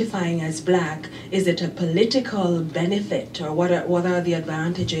identifying as Black, is it a political benefit? Or what are the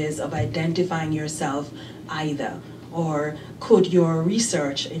advantages of identifying yourself either? Or could your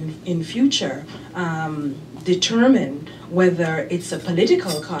research in future determine whether it's a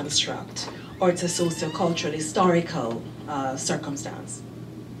political construct or it's a sociocultural, historical circumstance?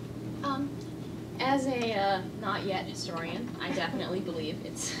 As a not yet historian, I definitely believe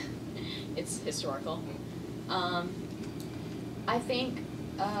it's historical. I think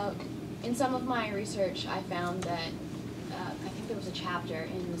in some of my research I found that I think there was a chapter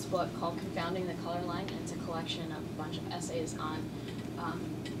in this book called Confounding the Color Line, and it's a collection of a bunch of essays on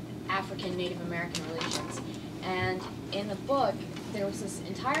African Native American relations. And in the book, there was this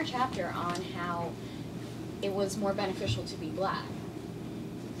entire chapter on how it was more beneficial to be Black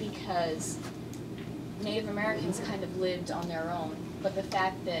because Native Americans kind of lived on their own, but the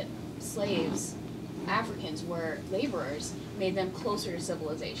fact that slaves, Africans, were laborers made them closer to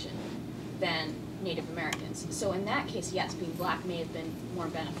civilization than Native Americans. So in that case, yes, being Black may have been more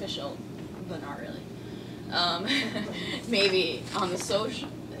beneficial, but not really. Maybe on the social,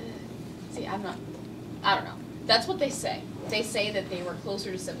 see, I don't know. That's what they say. They say that they were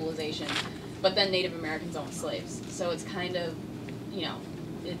closer to civilization, but then Native Americans owned slaves. So it's kind of, you know,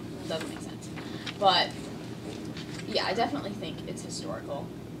 it doesn't make sense. But yeah, I definitely think it's historical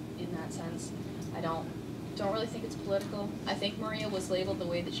in that sense. I don't really think it's political. I think Maria was labeled the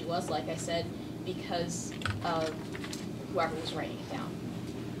way that she was, like I said, because of whoever was writing it down.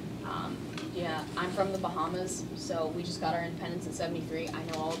 Yeah, I'm from the Bahamas, so we just got our independence in '73. I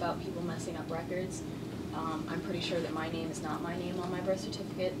know all about people messing up records. I'm pretty sure that my name is not my name on my birth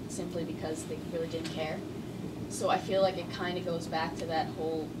certificate, simply because they really didn't care. So I feel like it kind of goes back to that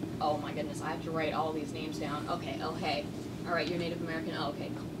whole, oh my goodness, I have to write all these names down. Okay, oh hey, all right, you're Native American, oh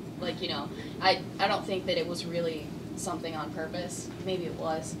okay, cool. Like, you know, I don't think that it was really something on purpose. Maybe it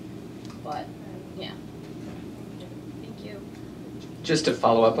was, but yeah. Thank you. Just to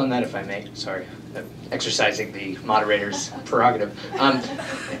follow up on that, if I may, sorry, exercising the moderator's prerogative.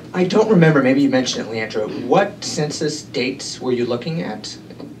 I don't remember, maybe you mentioned it, Leandra, what census dates were you looking at?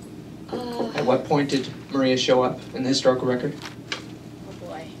 At what point did Maria show up in the historical record? Oh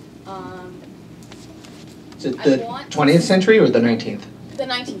boy. Is it the 20th century or the 19th? The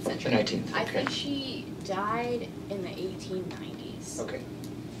 19th century. The 19th, okay. I think she died in the 1890s. Okay.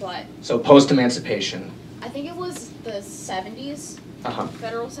 But so post-emancipation. I think it was the 70s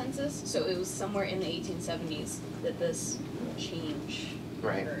federal census, so it was somewhere in the 1870s that this change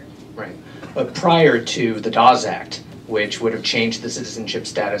occurred. Right. But prior to the Dawes Act, which would have changed the citizenship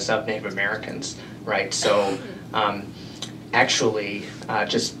status of Native Americans, right? So actually,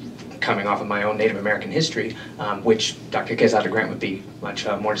 just coming off of my own Native American history, which Dr. Quezada Grant would be much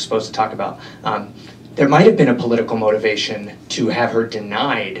more disposed to talk about, there might have been a political motivation to have her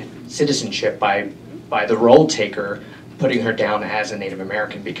denied citizenship by the roll taker putting her down as a Native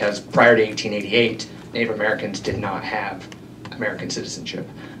American, because prior to 1888, Native Americans did not have American citizenship.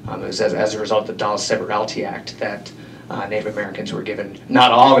 It was as a result of the Dawes Severalty Act that Native Americans were given,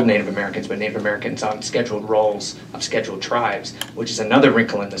 not all of Native Americans, but Native Americans on scheduled rolls of scheduled tribes, which is another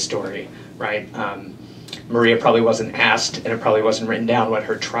wrinkle in the story, right? Maria probably wasn't asked, and it probably wasn't written down what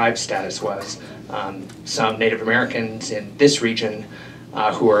her tribe status was. Some Native Americans in this region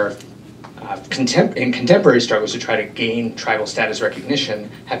who are in contemporary struggles to try to gain tribal status recognition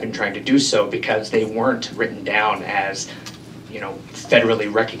have been trying to do so because they weren't written down as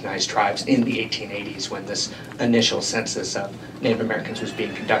federally recognized tribes in the 1880s when this initial census of Native Americans was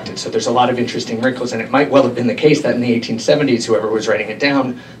being conducted. So there's a lot of interesting wrinkles, and it might well have been the case that in the 1870s, whoever was writing it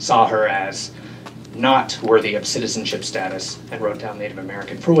down saw her as not worthy of citizenship status and wrote down Native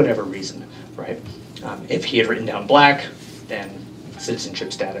American for whatever reason, right? If he had written down black, then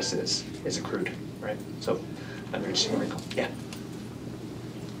citizenship status is accrued, right? So another interesting wrinkle, yeah.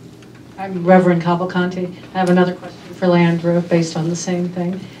 I'm Reverend Cavalcanti. I have another question for Leandra based on the same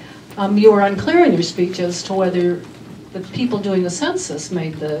thing. You were unclear in your speech as to whether the people doing the census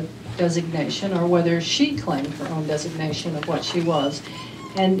made the designation or whether she claimed her own designation of what she was.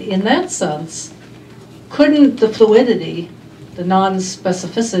 And in that sense, couldn't the fluidity, the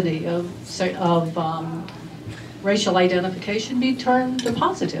non-specificity of racial identification be turned to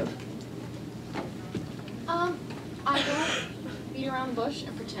positive? I don't beat around the bush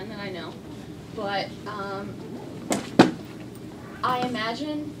and pretend that I know, but I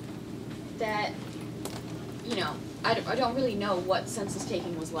imagine that, I don't really know what census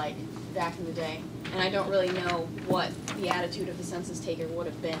taking was like back in the day, and I don't really know what the attitude of the census taker would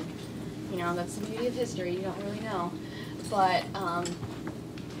have been. That's the beauty of history, you don't really know. But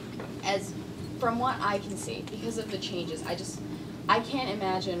as from what I can see, because of the changes, I can't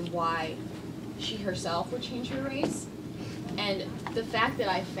imagine why she herself would change her race. And the fact that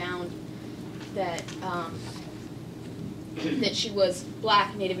I found that that she was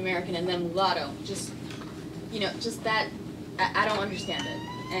black, Native American, and then mulatto, just that, I don't understand it.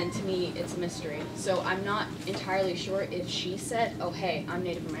 And to me, it's a mystery. So I'm not entirely sure if she said, oh, hey, I'm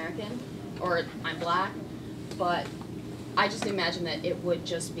Native American, or I'm black, but I just imagine that it would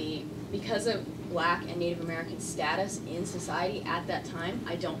just be because of black and Native American status in society at that time.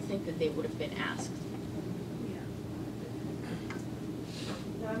 I don't think that they would have been asked. Yeah.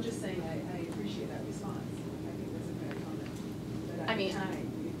 No, I'm just saying I appreciate that response. I think that's a fair comment. But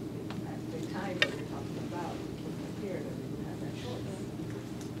at the time that you're talking about, it was clear that we didn't have that choice.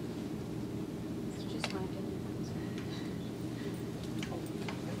 It's just my opinion.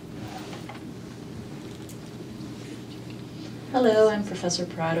 Hello, I'm Professor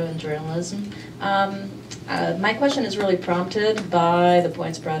Prado in journalism. My question is really prompted by the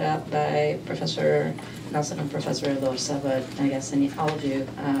points brought up by Professor Nelson and Professor Elorza, but I guess all of you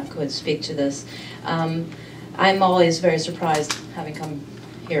could speak to this. I'm always very surprised, having come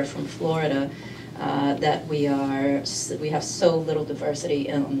here from Florida, that we have so little diversity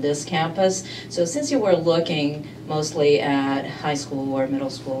on this campus. So since you were looking mostly at high school or middle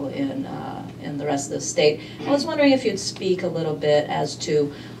school in the rest of the state, I was wondering if you'd speak a little bit as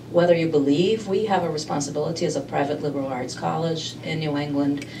to whether you believe we have a responsibility as a private liberal arts college in New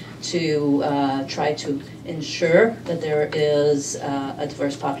England to try to ensure that there is a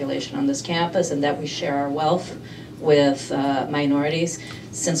diverse population on this campus and that we share our wealth with minorities,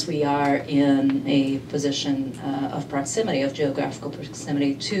 since we are in a position of proximity, of geographical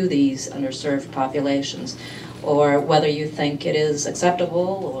proximity to these underserved populations, or whether you think it is acceptable,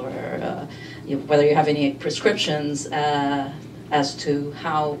 or whether you have any prescriptions as to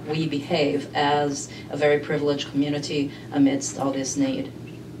how we behave as a very privileged community amidst all this need.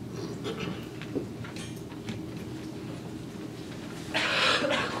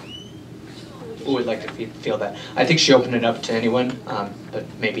 Who would like to feel that? I think she opened it up to anyone, but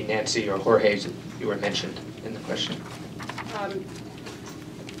maybe Nancy or Jorge, you were mentioned in the question.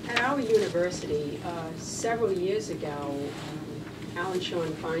 At our university, several years ago, Alan Sean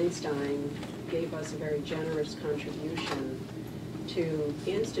Feinstein gave us a very generous contribution to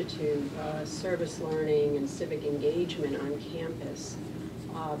institute service learning and civic engagement on campus.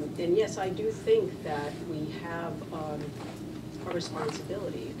 And yes, I do think that we have a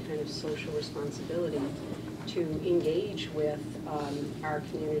responsibility, a kind of social responsibility, to engage with our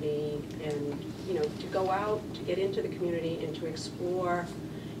community and, to go out, to get into the community and to explore,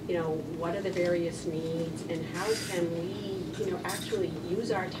 what are the various needs and how can we, actually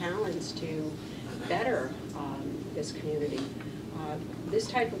use our talents to better this community. This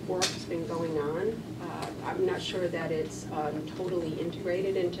type of work has been going on. I'm not sure that it's totally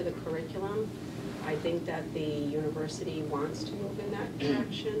integrated into the curriculum. I think that the university wants to move in that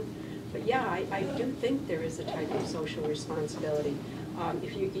direction. But yeah, I do think there is a type of social responsibility.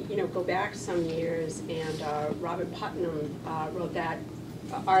 If you go back some years, and Robert Putnam wrote that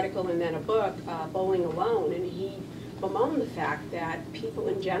article and then a book, Bowling Alone, and he bemoaned the fact that people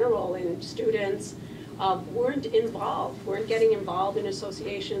in general and students weren't getting involved in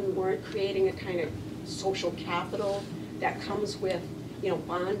association, weren't creating a kind of social capital that comes with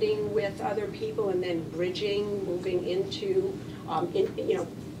bonding with other people and then bridging, moving into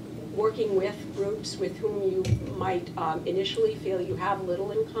working with groups with whom you might initially feel you have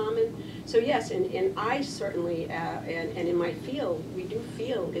little in common. So yes, and I certainly, and in my field, we do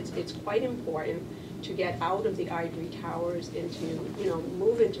feel it's quite important to get out of the ivory towers and to, you know,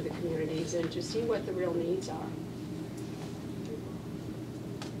 move into the communities and to see what the real needs are.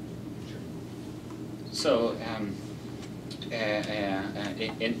 So,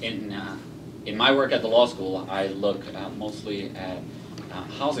 in my work at the law school, I look mostly at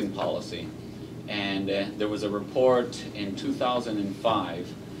housing policy, and there was a report in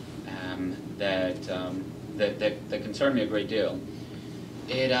 2005 that concerned me a great deal.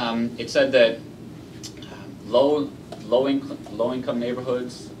 It said that low income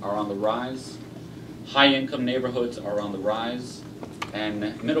neighborhoods are on the rise, high income neighborhoods are on the rise,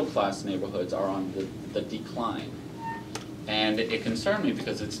 and middle class neighborhoods are on the decline. And it concerned me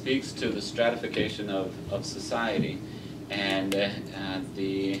because it speaks to the stratification of society, and as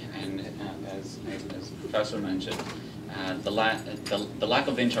Professor mentioned, the lack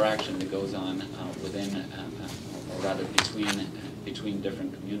of interaction that goes on within, or rather between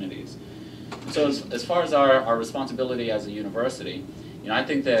different communities. So as far as our responsibility as a university, you know, I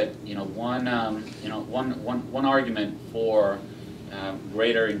think that, you know, one argument for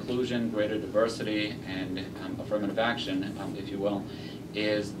greater inclusion, greater diversity, and affirmative action, if you will,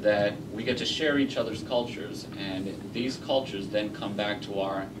 is that we get to share each other's cultures, and these cultures then come back to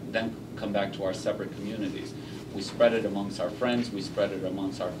our separate communities. We spread it amongst our friends, we spread it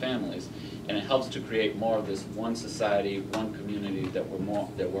amongst our families, and it helps to create more of this one society, one community that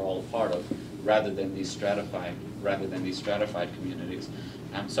we're all a part of, rather than these stratified communities.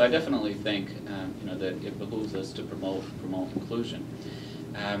 So I definitely think you know, that it behooves us to promote inclusion.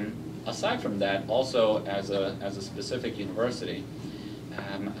 Aside from that, also as a specific university,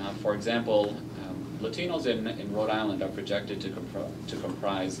 for example, Latinos in Rhode Island are projected to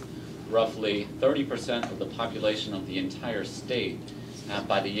comprise roughly 30% of the population of the entire state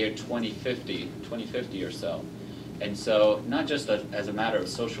by the year 2050 or so. And so, not just as a matter of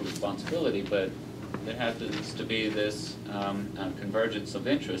social responsibility, but there has to be this convergence of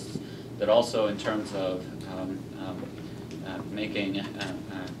interests that also, in terms of making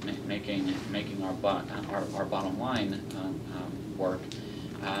our bottom line work,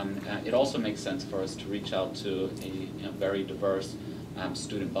 it also makes sense for us to reach out to a very diverse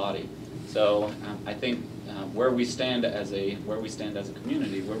student body. So I think where we stand as a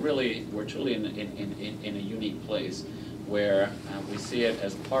community, we're truly in a unique place where we see it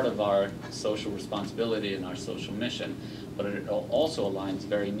as part of our social responsibility and our social mission, but it also aligns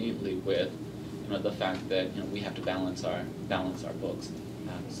very neatly with, you know, the fact that, you know, we have to balance our books.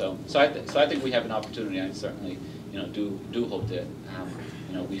 So I think we have an opportunity. I certainly, you know, do hope that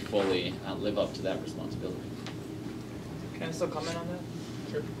you know, we fully live up to that responsibility. Can I still comment on that?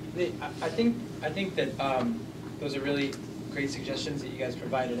 Sure. I think that those are really great suggestions that you guys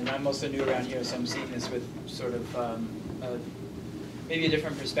provided, and I'm also new around here, so I'm seeing this with sort of maybe a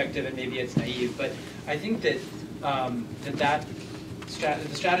different perspective, and maybe it's naive, but I think that the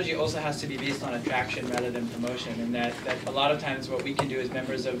strategy also has to be based on attraction rather than promotion, and that a lot of times what we can do as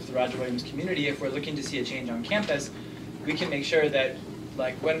members of the Roger Williams community, if we're looking to see a change on campus, we can make sure that,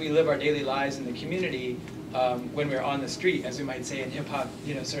 like, when we live our daily lives in the community, when we're on the street, as we might say in hip-hop,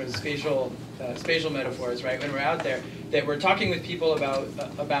 you know, sort of spatial metaphors, right? When we're out there, that we're talking with people about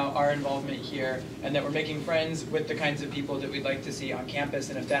our involvement here, and that we're making friends with the kinds of people that we'd like to see on campus,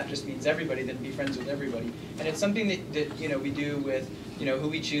 and if that just means everybody, then be friends with everybody. And it's something that you know, we do with, you know, who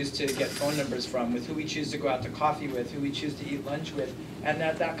we choose to get phone numbers from, with who we choose to go out to coffee with, who we choose to eat lunch with, and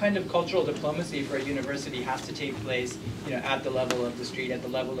that kind of cultural diplomacy for a university has to take place, you know, at the level of the street, at the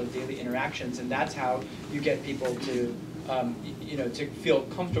level of daily interactions, and that's how you get people to, you know, to feel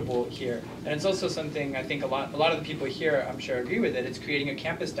comfortable here. And it's also something I think a lot of the people here, I'm sure, agree with it. It's creating a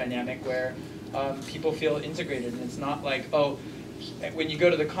campus dynamic where people feel integrated, and it's not like, oh, when you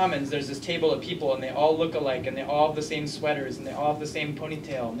go to the Commons, there's this table of people, and they all look alike, and they all have the same sweaters, and they all have the same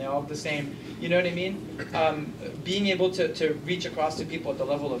ponytail, and they all have the same, you know what I mean? Being able to reach across to people at the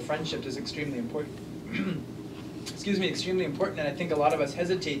level of friendship is extremely important. Excuse me, extremely important, and I think a lot of us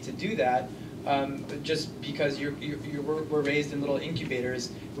hesitate to do that just because we're raised in little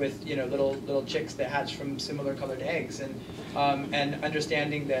incubators with, you know, little chicks that hatch from similar colored eggs, and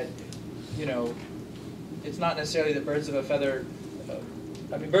understanding that, you know, it's not necessarily that birds of a feather.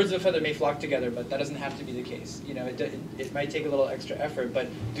 I mean, birds of a feather may flock together, but that doesn't have to be the case. You know, it might take a little extra effort, but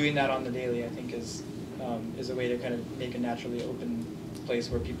doing that on the daily, I think, is a way to kind of make a naturally open place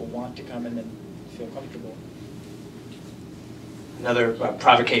where people want to come and then feel comfortable. another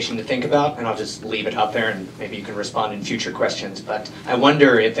provocation to think about, and I'll just leave it out there and maybe you can respond in future questions. But I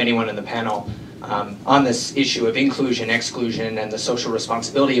wonder if anyone in the panel on this issue of inclusion, exclusion, and the social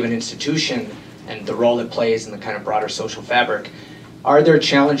responsibility of an institution and the role it plays in the kind of broader social fabric, are there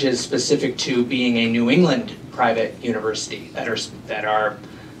challenges specific to being a New England private university that are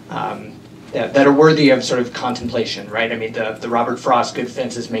worthy of sort of contemplation, right? I mean, the Robert Frost, good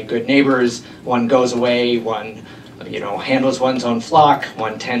fences make good neighbors. One goes away, one handles one's own flock,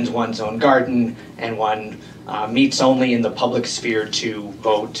 one tends one's own garden, and one meets only in the public sphere to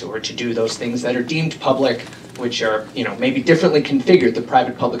vote or to do those things that are deemed public, which are maybe differently configured, the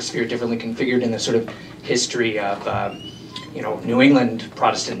private public sphere differently configured in the sort of history of New England,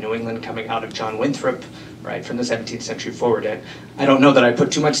 Protestant New England coming out of John Winthrop, right, from the 17th century forward. I don't know that I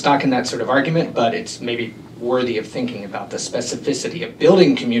put too much stock in that sort of argument, but it's maybe worthy of thinking about the specificity of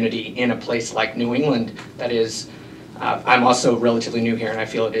building community in a place like New England that is, I'm also relatively new here, and I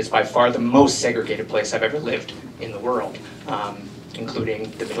feel it is by far the most segregated place I've ever lived in the world,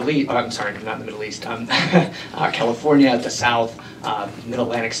 including the Middle East, I'm sorry, not the Middle East, California, the South, Middle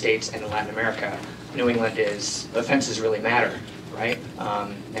Atlantic states, and Latin America. New England is, the fences really matter, right?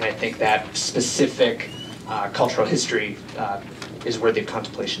 And I think that specific cultural history is worthy of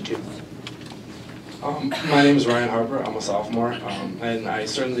contemplation too. My name is Ryan Harper. I'm a sophomore, and I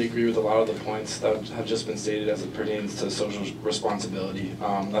certainly agree with a lot of the points that have just been stated as it pertains to social responsibility.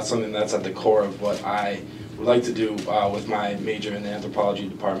 That's something that's at the core of what I would like to do with my major in the anthropology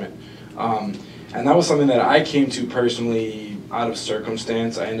department. And that was something that I came to personally out of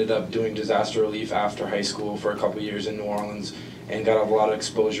circumstance. I ended up doing disaster relief after high school for a couple years in New Orleans and got a lot of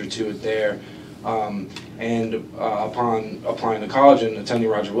exposure to it there. Upon applying to college and attending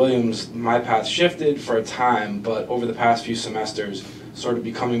Roger Williams, my path shifted for a time, but over the past few semesters, sort of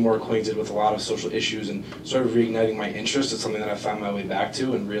becoming more acquainted with a lot of social issues and sort of reigniting my interest is something that I found my way back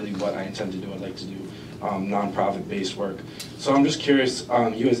to, and really what I intend to do. I'd like to do nonprofit-based work. So I'm just curious,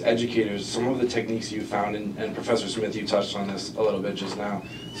 you as educators, some of the techniques you found, and Professor Smith, you touched on this a little bit just now,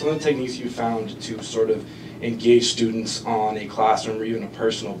 some of the techniques you found to sort of engage students on a classroom or even a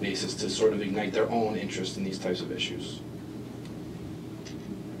personal basis to sort of ignite their own interest in these types of issues.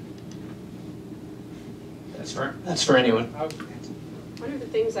 That's for anyone. One of the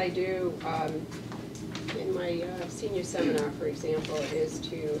things I do in my senior seminar, for example, is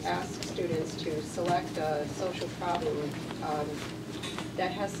to ask students to select a social problem that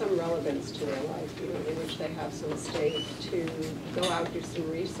has some relevance to their life, in which they have some stake, to go out, do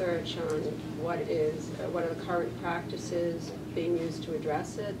some research on what are the current practices being used to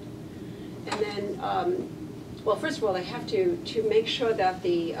address it. And then, well, first of all, they have to make sure that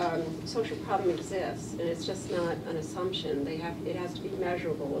the social problem exists, and it's just not an assumption. It has to be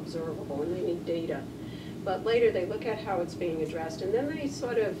measurable, observable, and they need data. But later they look at how it's being addressed, and then they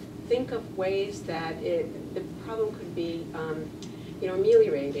sort of think of ways that the problem could be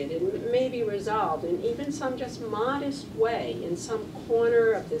ameliorated and maybe resolved in even some just modest way in some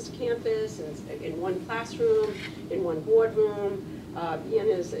corner of this campus, in one classroom, in one boardroom. Ian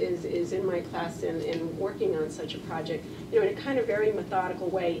is in my class and working on such a project, in a kind of very methodical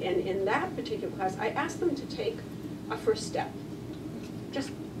way. And in that particular class, I asked them to take a first step. Just,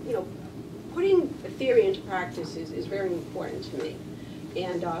 putting the theory into practice is very important to me.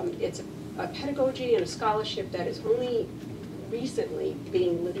 And it's a pedagogy and a scholarship that is only recently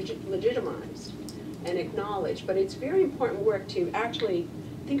being legitimized and acknowledged. But it's very important work to actually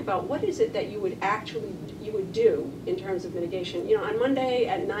think about what is it that you would do in terms of mitigation. On Monday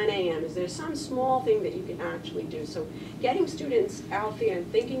at 9 a.m., is there some small thing that you can actually do? So getting students out there and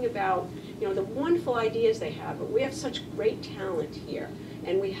thinking about, the wonderful ideas they have. But we have such great talent here.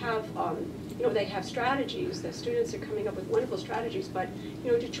 And we have, they have strategies. The students are coming up with wonderful strategies. But,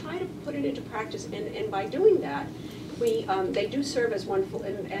 to try to put it into practice. And by doing that, they do serve as wonderful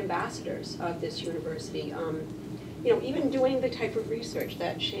ambassadors of this university. Even doing the type of research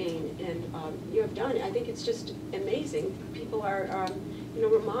that Shane and you have done, I think it's just amazing. People are,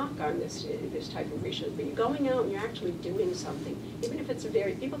 remark on this type of research. But you're going out and you're actually doing something, even if it's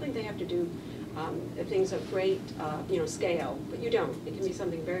people think they have to do things of great, scale, but you don't. It can be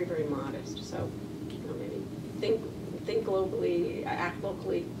something very, very modest. So, maybe think globally, act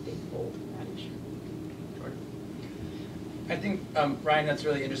locally, think bold. I think, Ryan, that's a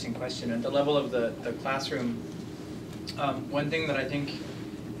really interesting question. At the level of the classroom, one thing that I think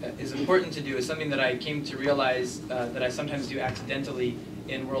is important to do is something that I came to realize that I sometimes do accidentally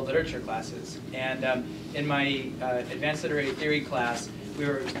in world literature classes. And in my advanced literary theory class,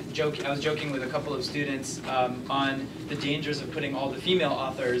 I was joking with a couple of students on the dangers of putting all the female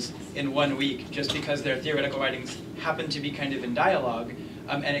authors in 1 week, just because their theoretical writings happen to be kind of in dialogue,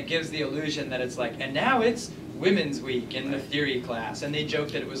 and it gives the illusion that it's like, and now it's Women's Week in the theory class, and they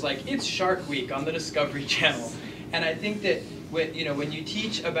joked that it was like, it's Shark Week on the Discovery Channel. And I think that when you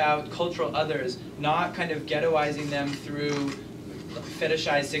teach about cultural others, not kind of ghettoizing them through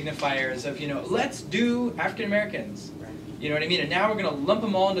fetishized signifiers of, let's do African Americans. You know what I mean? And now we're going to lump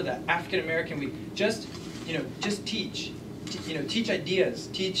them all into the African American Week. Just teach. Teach ideas,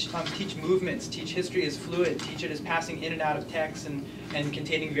 teach movements, teach history as fluid, teach it as passing in and out of texts and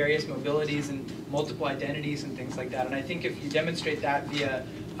containing various mobilities and multiple identities and things like that. And I think if you demonstrate that via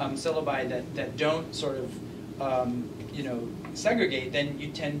syllabi that don't sort of segregate, then you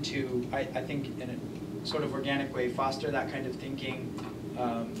tend to, I think, in a sort of organic way, foster that kind of thinking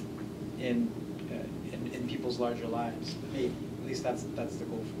in people's larger lives. Maybe, at least that's the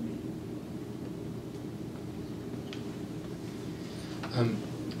goal for me.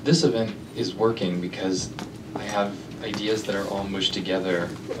 This event is working because I have ideas that are all mushed together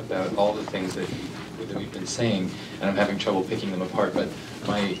about all the things that we've been saying, and I'm having trouble picking them apart. But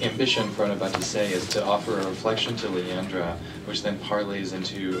my ambition for what I'm about to say is to offer a reflection to Leandra, which then parlays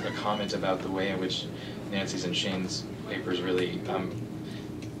into a comment about the way in which Nancy's and Shane's papers really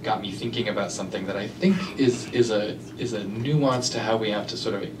got me thinking about something that I think is a nuance to how we have to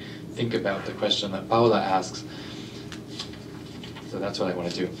sort of think about the question that Paula asks. So that's what I want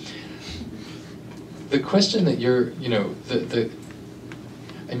to do. The question that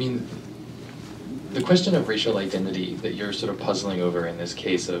the question of racial identity that you're sort of puzzling over in this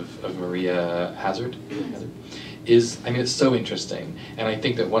case of Maria Hazard is, it's so interesting. And I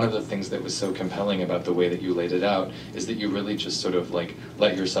think that one of the things that was so compelling about the way that you laid it out is that you really just sort of like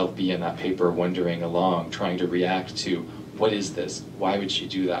let yourself be in that paper wandering along, trying to react to, what is this? Why would she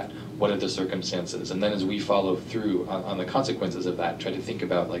do that? What are the circumstances? And then as we follow through on the consequences of that, try to think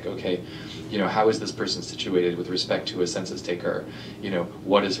about like, okay, how is this person situated with respect to a census taker?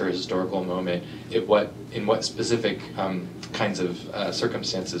 What is her historical moment? In what specific kinds of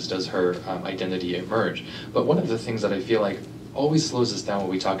circumstances does her identity emerge? But one of the things that I feel like always slows us down when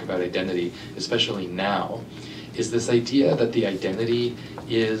we talk about identity, especially now, is this idea that the identity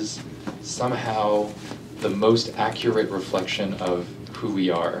is somehow the most accurate reflection of who we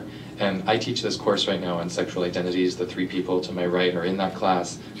are. And I teach this course right now on sexual identities. The 3 people to my right are in that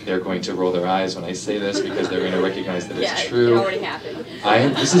class. They're going to roll their eyes when I say this because they're going to recognize that it's true. It already happened.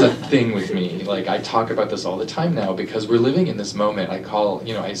 This is a thing with me. Like, I talk about this all the time now because we're living in this moment. I call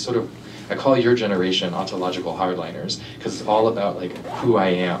your generation ontological hardliners because it's all about like who I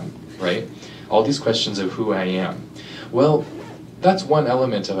am, right? All these questions of who I am. Well, that's one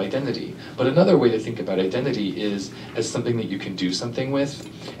element of identity. But another way to think about identity is as something that you can do something with.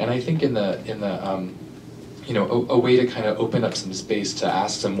 And I think a way to kind of open up some space to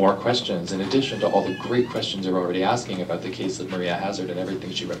ask some more questions, in addition to all the great questions you're already asking about the case of Maria Hazard and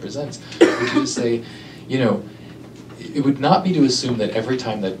everything she represents, would you say, it would not be to assume that every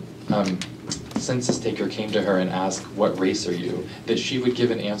time that census taker came to her and asked, what race are you, that she would give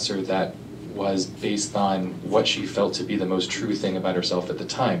an answer that was based on what she felt to be the most true thing about herself at the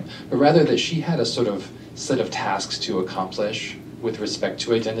time, but rather that she had a sort of set of tasks to accomplish with respect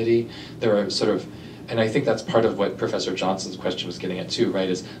to identity. There are sort of, and I think that's part of what Professor Johnson's question was getting at too, right,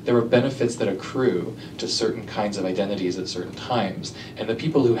 is there are benefits that accrue to certain kinds of identities at certain times, and the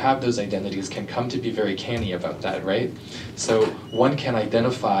people who have those identities can come to be very canny about that, right? So one can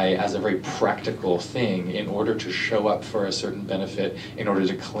identify as a very practical thing in order to show up for a certain benefit, in order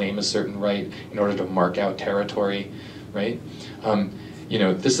to claim a certain right, in order to mark out territory, right?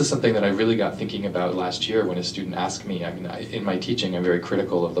 This is something that I really got thinking about last year when a student asked me, in my teaching, I'm very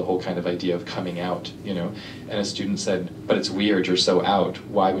critical of the whole kind of idea of coming out, and a student said, but it's weird, you're so out.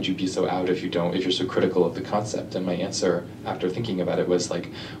 Why would you be so out if you're so critical of the concept? And my answer, after thinking about it, was like,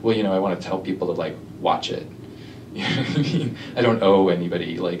 well, I want to tell people to like, watch it. You know what I mean? I don't owe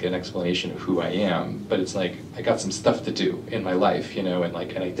anybody like an explanation of who I am, but it's like, I got some stuff to do in my life, and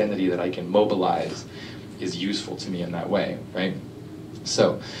like an identity that I can mobilize is useful to me in that way, right?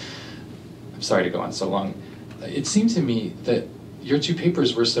 So, I'm sorry to go on so long. It seemed to me that your 2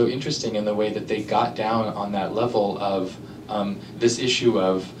 papers were so interesting in the way that they got down on that level of this issue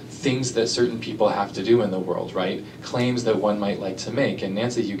of things that certain people have to do in the world, right? Claims that one might like to make. And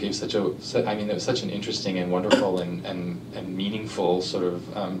Nancy, you gave it was such an interesting and wonderful and meaningful sort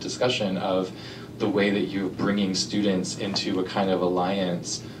of discussion of the way that you're bringing students into a kind of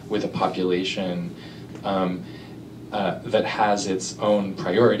alliance with a population that has its own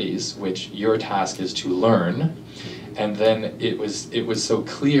priorities, which your task is to learn, And then it was so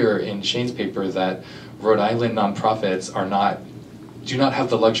clear in Shane's paper that Rhode Island nonprofits do not have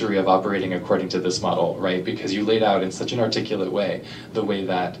the luxury of operating according to this model, right? Because you laid out in such an articulate way the way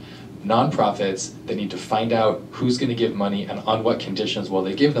that nonprofits that need to find out who's going to give money and on what conditions will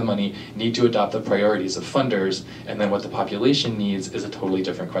they give the money need to adopt the priorities of funders, and then what the population needs is a totally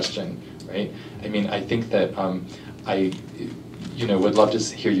different question, right? I mean, I think that I would love to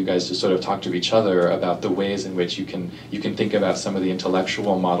hear you guys just sort of talk to each other about the ways in which you can think about some of the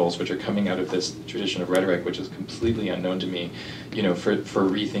intellectual models which are coming out of this tradition of rhetoric, which is completely unknown to me, for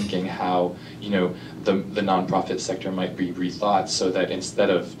rethinking how, the nonprofit sector might be rethought, so that instead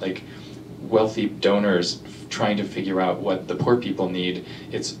of like wealthy donors trying to figure out what the poor people need,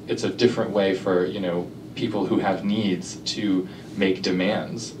 it's a different way for, people who have needs to make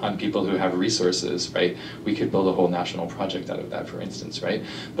demands on people who have resources, right? We could build a whole national project out of that, for instance, right?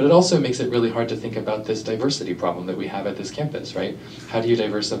 But it also makes it really hard to think about this diversity problem that we have at this campus, right? How do you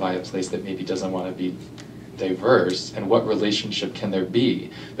diversify a place that maybe doesn't want to be diverse, and what relationship can there be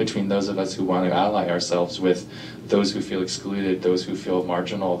between those of us who want to ally ourselves with those who feel excluded, those who feel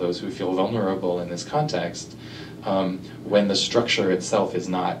marginal, those who feel vulnerable in this context, when the structure itself is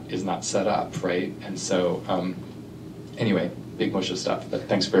not set up, right? And so, anyway, big mush of stuff, but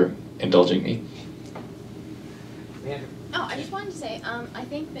thanks for indulging me. Oh, I just wanted to say, I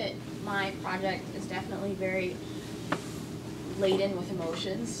think that my project is definitely very laden with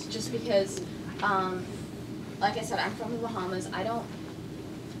emotions, just because, like I said, I'm from the Bahamas.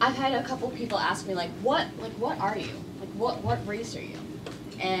 I've had a couple people ask me, what are you? What race are you?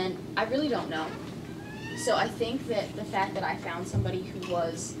 And I really don't know. So I think that the fact that I found somebody who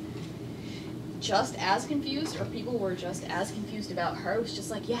was just as confused, or people were just as confused about her, was just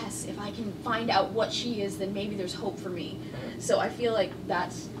like, yes, if I can find out what she is, then maybe there's hope for me. So I feel like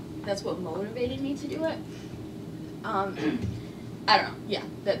that's what motivated me to do it. I don't know. Yeah,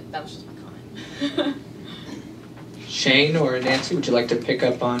 that was just my comment. Shane or Nancy, would you like to pick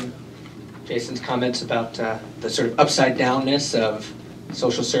up on Jason's comments about the sort of upside downness of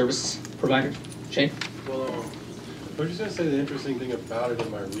social service providers? Shane? Well, I was just going to say the interesting thing about it in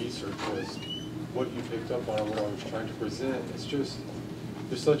my research was what you picked up on and what I was trying to present. It's just,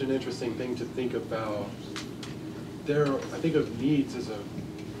 there's such an interesting thing to think about. I think of needs as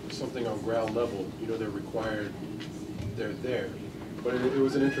something on ground level. They're required, they're there. But it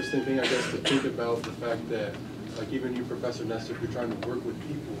was an interesting thing, I guess, to think about the fact that, like even you, Professor Nestor, if you're trying to work with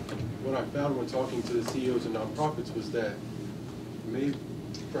people, what I found when talking to the CEOs of nonprofits was that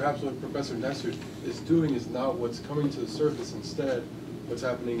perhaps what Professor Nestor is doing is not what's coming to the surface. Instead, what's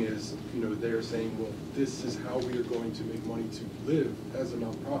happening is, they're saying, well, this is how we are going to make money to live as a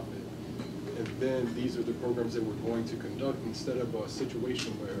nonprofit. And then these are the programs that we're going to conduct, instead of a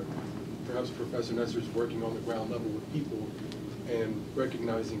situation where perhaps Professor Nestor is working on the ground level with people and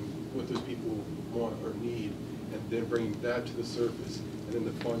recognizing what those people want or need, and then bringing that to the surface, and then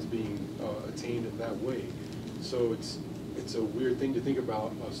the funds being attained in that way. So it's a weird thing to think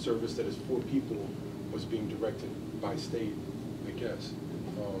about a service that is for people was being directed by state, I guess.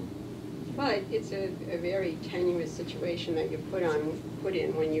 But it's a very tenuous situation that you put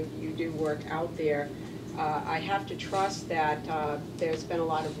in when you do work out there. I have to trust that there's been a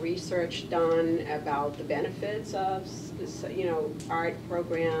lot of research done about the benefits of art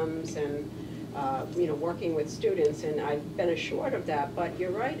programs and working with students, and I've been assured of that. But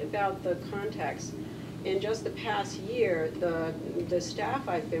you're right about the context. In just the past year, the staff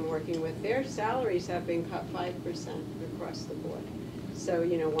I've been working with, their salaries have been cut 5% across the board. So,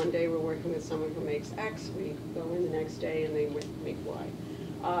 one day we're working with someone who makes X, we go in the next day and they make Y.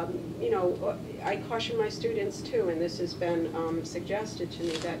 I caution my students too, and this has been suggested to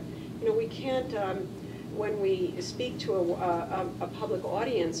me, that, we can't, when we speak to a public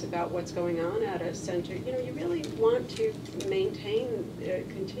audience about what's going on at a center, you really want to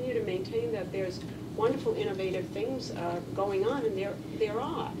continue to maintain that there's wonderful, innovative things going on, and there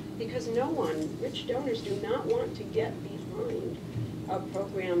are, because rich donors do not want to get behind a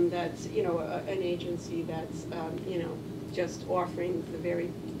program that's, an agency that's, just offering the very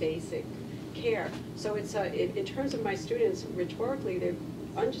basic care. So it's, in terms of my students, rhetorically, they're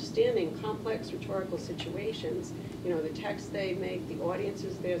understanding complex rhetorical situations, the texts they make, the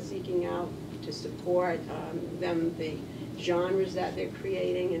audiences they're seeking out to support them, the genres that they're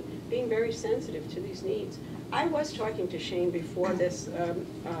creating, and being very sensitive to these needs. I was talking to Shane before this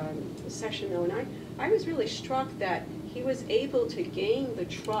session, though, and I was really struck that he was able to gain the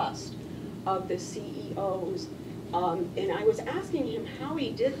trust of the CEOs, and I was asking him how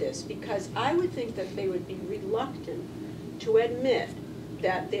he did this, because I would think that they would be reluctant to admit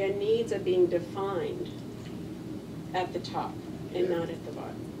that their needs are being defined at the top and not at the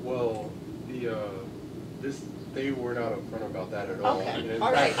bottom? Well, they were not upfront about that at all. Okay,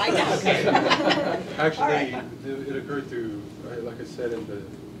 all right, I know. Actually, it occurred through, like I said in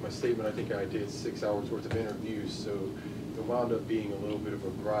my statement, I think I did 6 hours worth of interviews, so it wound up being a little bit of a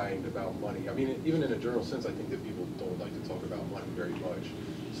grind about money. I mean, even in a general sense, I think that people don't like to talk about money very much.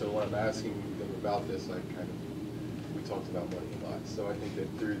 So when I'm asking them about this, we talked about money a lot. So I think that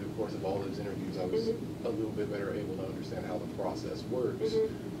through the course of all those interviews, I was a little bit better able to understand how the process works.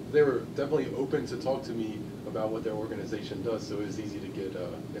 They were definitely open to talk to me about what their organization does, so it was easy to get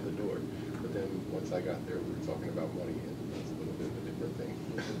in the door. But then once I got there, we were talking about money, and that's a little bit of a different thing.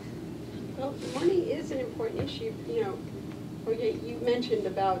 Well, money is an important issue. Okay, you mentioned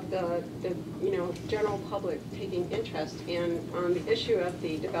about the general public taking interest, and on the issue of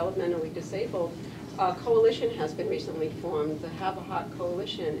the developmentally disabled, a coalition has been recently formed, the Have a Hot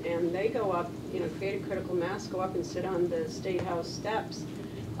Coalition, and they go up, create a critical mass, go up and sit on the State House steps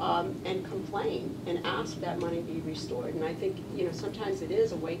and complain and ask that money be restored. And I think, sometimes it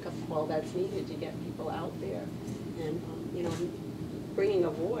is a wake-up call that's needed to get people out there and, bringing a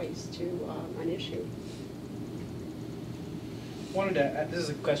voice to an issue. This is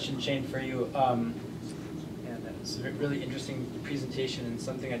a question, Shane, for you. And it's a really interesting presentation and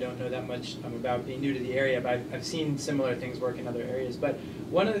something I don't know that much about being new to the area, but I've seen similar things work in other areas. But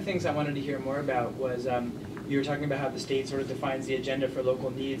one of the things I wanted to hear more about was you were talking about how the state sort of defines the agenda for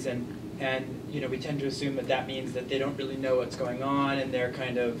local needs, and we tend to assume that means that they don't really know what's going on, and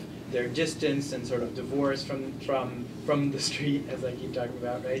they're distanced and sort of divorced from the street, as I keep talking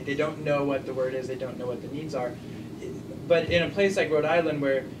about, right? They don't know what the word is, they don't know what the needs are. But in a place like Rhode Island,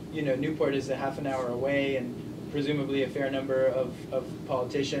 where Newport is a half an hour away, and presumably a fair number of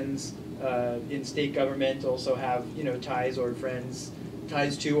politicians in state government also have ties to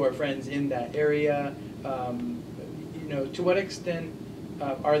or friends in that area. To what extent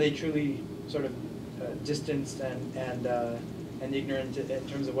are they truly sort of distanced and ignorant in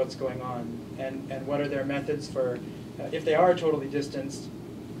terms of what's going on, and what are their methods for, if they are totally distanced,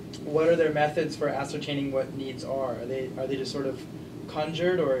 what are their methods for ascertaining what needs are? Are they just sort of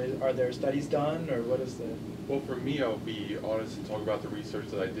conjured, or are there studies done, or what is the? Well, for me, I'll be honest and talk about the research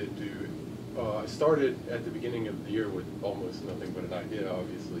that I did do. I started at the beginning of the year with almost nothing but an idea,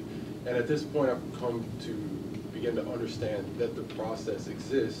 obviously. And at this point, I've come to begin to understand that the process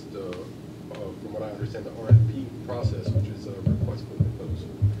exists. From what I understand, the RFP process, which is a request for proposal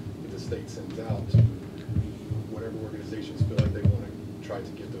that the state sends out to whatever organizations feel like they want to try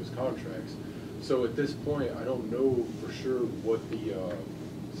to get those contracts. So at this point, I don't know for sure what the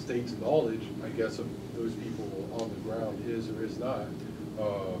state's knowledge, I guess, of those people on the ground is or is not.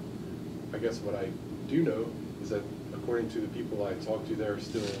 I guess what I do know is that according to the people I talked to, there are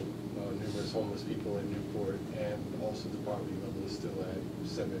still numerous homeless people in Newport, and also the poverty level is still at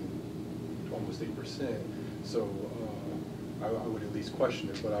 7, almost 8%. So I would at least question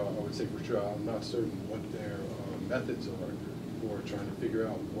it, but I would say for sure I'm not certain what their methods are for trying to figure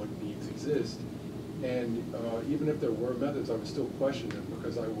out what needs exist. And even if there were methods, I would still question them,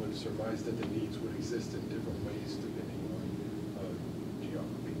 because I would surmise that the needs would exist in different ways depending on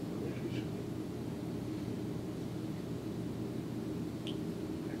geography and location.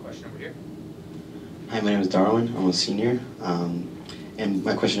 A question over here. Hi, my name is Darwin. I'm a senior. And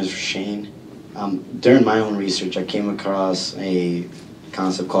my question is for Shane. During my own research, I came across a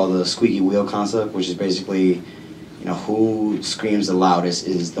concept called the squeaky wheel concept, which is basically, who screams the loudest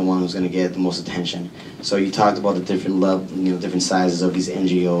is the one who's going to get the most attention. So you talked about the different different sizes of these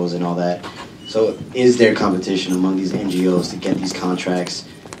NGOs and all that. So is there competition among these NGOs to get these contracts,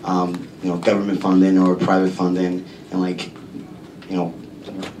 government funding or private funding, and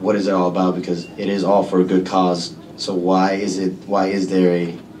what is it all about? Because it is all for a good cause. So why is there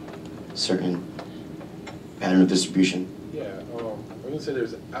a certain pattern of distribution? Yeah, I'm going to say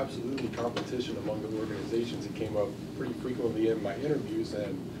there's absolutely competition among the organizations. It came up pretty frequently in my interviews,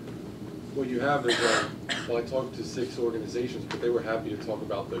 and what you have is, I talked to 6 organizations, but they were happy to talk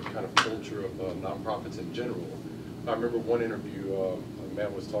about the kind of culture of nonprofits in general. I remember one interview, a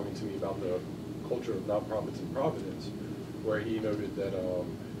man was talking to me about the culture of nonprofits in Providence, where he noted that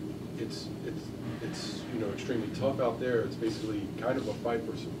it's extremely tough out there. It's basically kind of a fight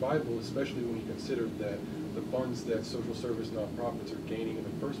for survival, especially when you consider that the funds that social service nonprofits are gaining in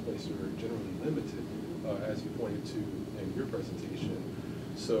the first place are generally limited, as you pointed to in your presentation.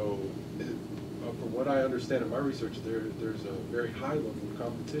 So from what I understand in my research, there's a very high level of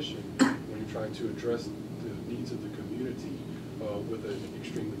competition when you're trying to address the needs of the community with an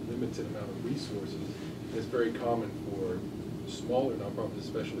extremely limited amount of resources. It's very common for smaller nonprofits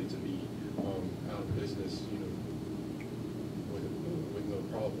especially to be out of business,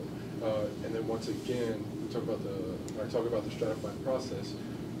 And then once again, when I talk about the stratified process,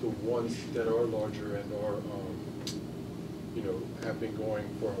 the ones that are larger and are, have been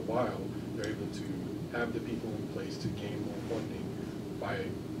going for a while, they're able to have the people in place to gain more funding by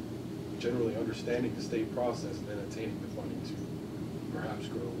generally understanding the state process and then attaining the funding to perhaps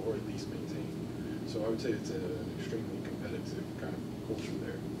grow or at least maintain. So I would say it's an extremely competitive kind of culture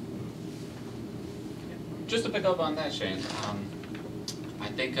there. Just to pick up on that, Shane, I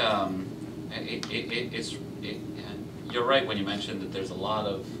think you're right when you mentioned that there's a lot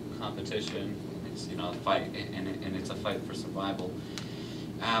of competition. It's a fight, and it's a fight for survival.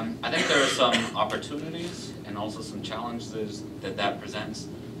 I think there are some opportunities and also some challenges that presents.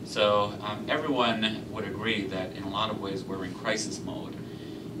 So everyone would agree that in a lot of ways we're in crisis mode,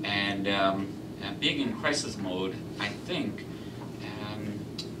 and being in crisis mode, I think,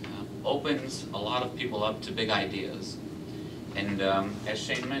 opens a lot of people up to big ideas. And as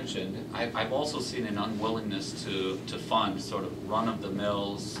Shane mentioned, I've also seen an unwillingness to fund sort of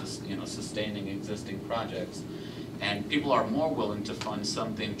run-of-the-mill, sustaining existing projects. And people are more willing to fund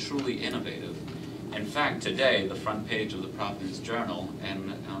something truly innovative. In fact, today, the front page of the Providence Journal,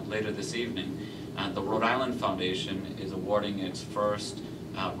 and later this evening, the Rhode Island Foundation is awarding its first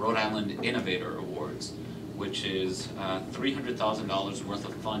Rhode Island Innovator Awards, which is $300,000 worth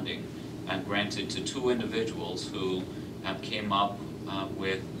of funding granted to 2 individuals who came up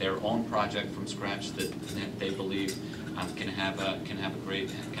with their own project from scratch that they believe can have a great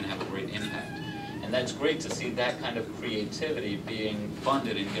impact. And that's great to see that kind of creativity being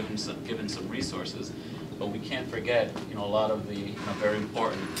funded and given some resources. But we can't forget, a lot of the very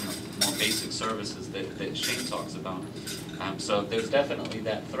important, more basic services that Shane talks about. So there's definitely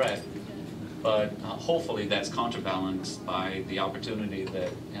that threat, but hopefully that's counterbalanced by the opportunity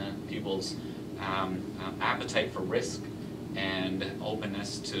that people's appetite for risk and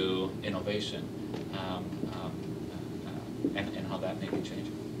openness to innovation, and how that may be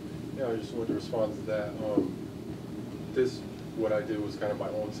changing. Yeah, I just wanted to respond to that. What I did was kind of my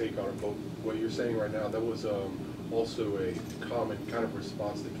own take on it, but what you're saying right now, that was also a common kind of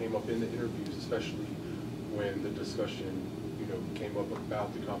response that came up in the interviews, especially when the discussion, came up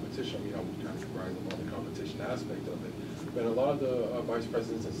about the competition. I mean, I would kind of rise up on the competition aspect of it. But a lot of the vice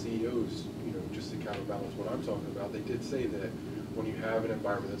presidents and CEOs, just to counterbalance what I'm talking about, they did say that when you have an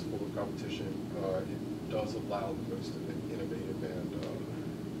environment that's full of competition, it does allow the most innovative and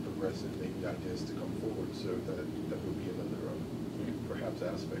progressive maybe ideas to come forward. So that would be another perhaps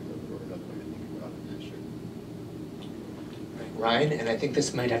aspect of it, or another way to think about it. Sure. Ryan, and I think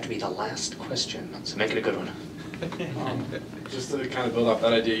this might have to be the last question, so make it a good one. Just to kind of build off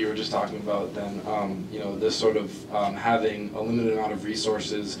that idea you were just talking about, then, this sort of having a limited amount of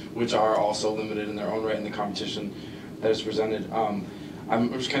resources, which are also limited in their own right in the competition that is presented.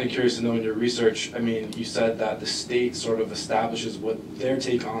 I'm just kind of curious to know in your research, I mean, you said that the state sort of establishes what their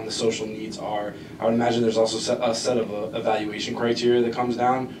take on the social needs are. I would imagine there's also a set of evaluation criteria that comes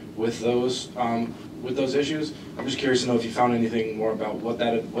down with those issues. I'm just curious to know if you found anything more about what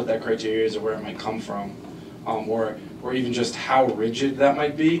that criteria is or where it might come from. Or even just how rigid that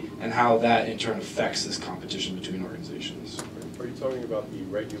might be, and how that in turn affects this competition between organizations. Are you talking about the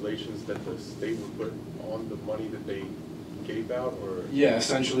regulations that the state would put on the money that they gave out, or? Yeah,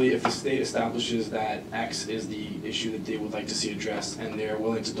 essentially, if the state establishes that X is the issue that they would like to see addressed, and they're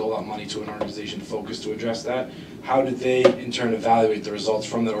willing to dole out money to an organization focused to address that, how did they in turn evaluate the results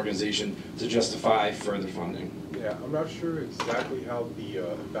from that organization to justify further funding? Yeah, I'm not sure exactly how the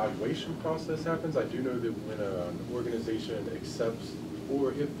evaluation process happens. I do know that when an organization accepts,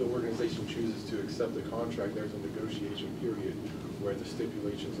 or if the organization chooses to accept a contract, there's a negotiation period where the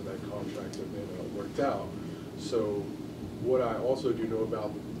stipulations of that contract have been worked out. So what I also do know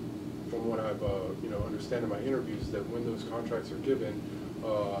about, from what I've understand in my interviews, that when those contracts are given,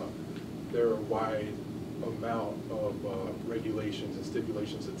 there are a wide amount of regulations and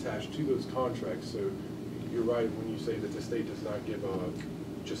stipulations attached to those contracts. So you're right when you say that the state does not give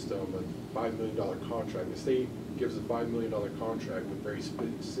just a $5 million contract. The state gives a $5 million contract with very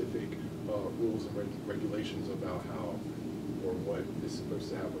specific rules and regulations about how or what is supposed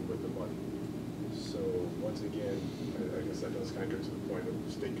to happen with the money. So once again, I guess that does kind of go to the point of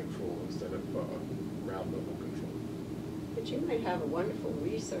state control instead of ground level control. But you might have a wonderful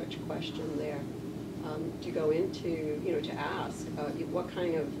research question there. To go into, to ask what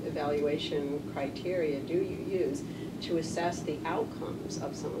kind of evaluation criteria do you use to assess the outcomes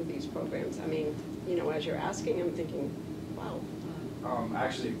of some of these programs? I mean, as you're asking, I'm thinking, wow,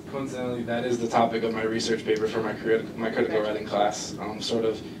 Actually, coincidentally, that is the topic of my research paper for my critical writing class. Sort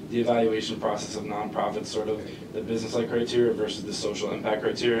of the evaluation process of nonprofits, sort of the business-like criteria versus the social impact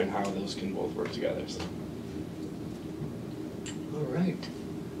criteria, and how those can both work together. So. All right.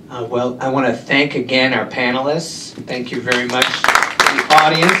 Well, I want to thank again our panelists. Thank you very much to the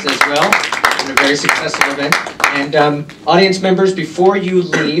audience as well. It's been a very successful event. And audience members, before you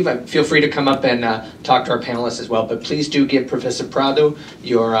leave, feel free to come up and talk to our panelists as well, but please do give Professor Prado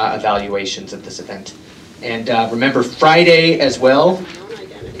your evaluations at this event. And remember, Friday as well,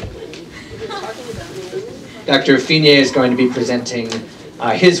 Dr. Fine is going to be presenting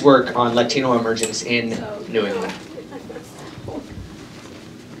his work on Latino emergence in New England.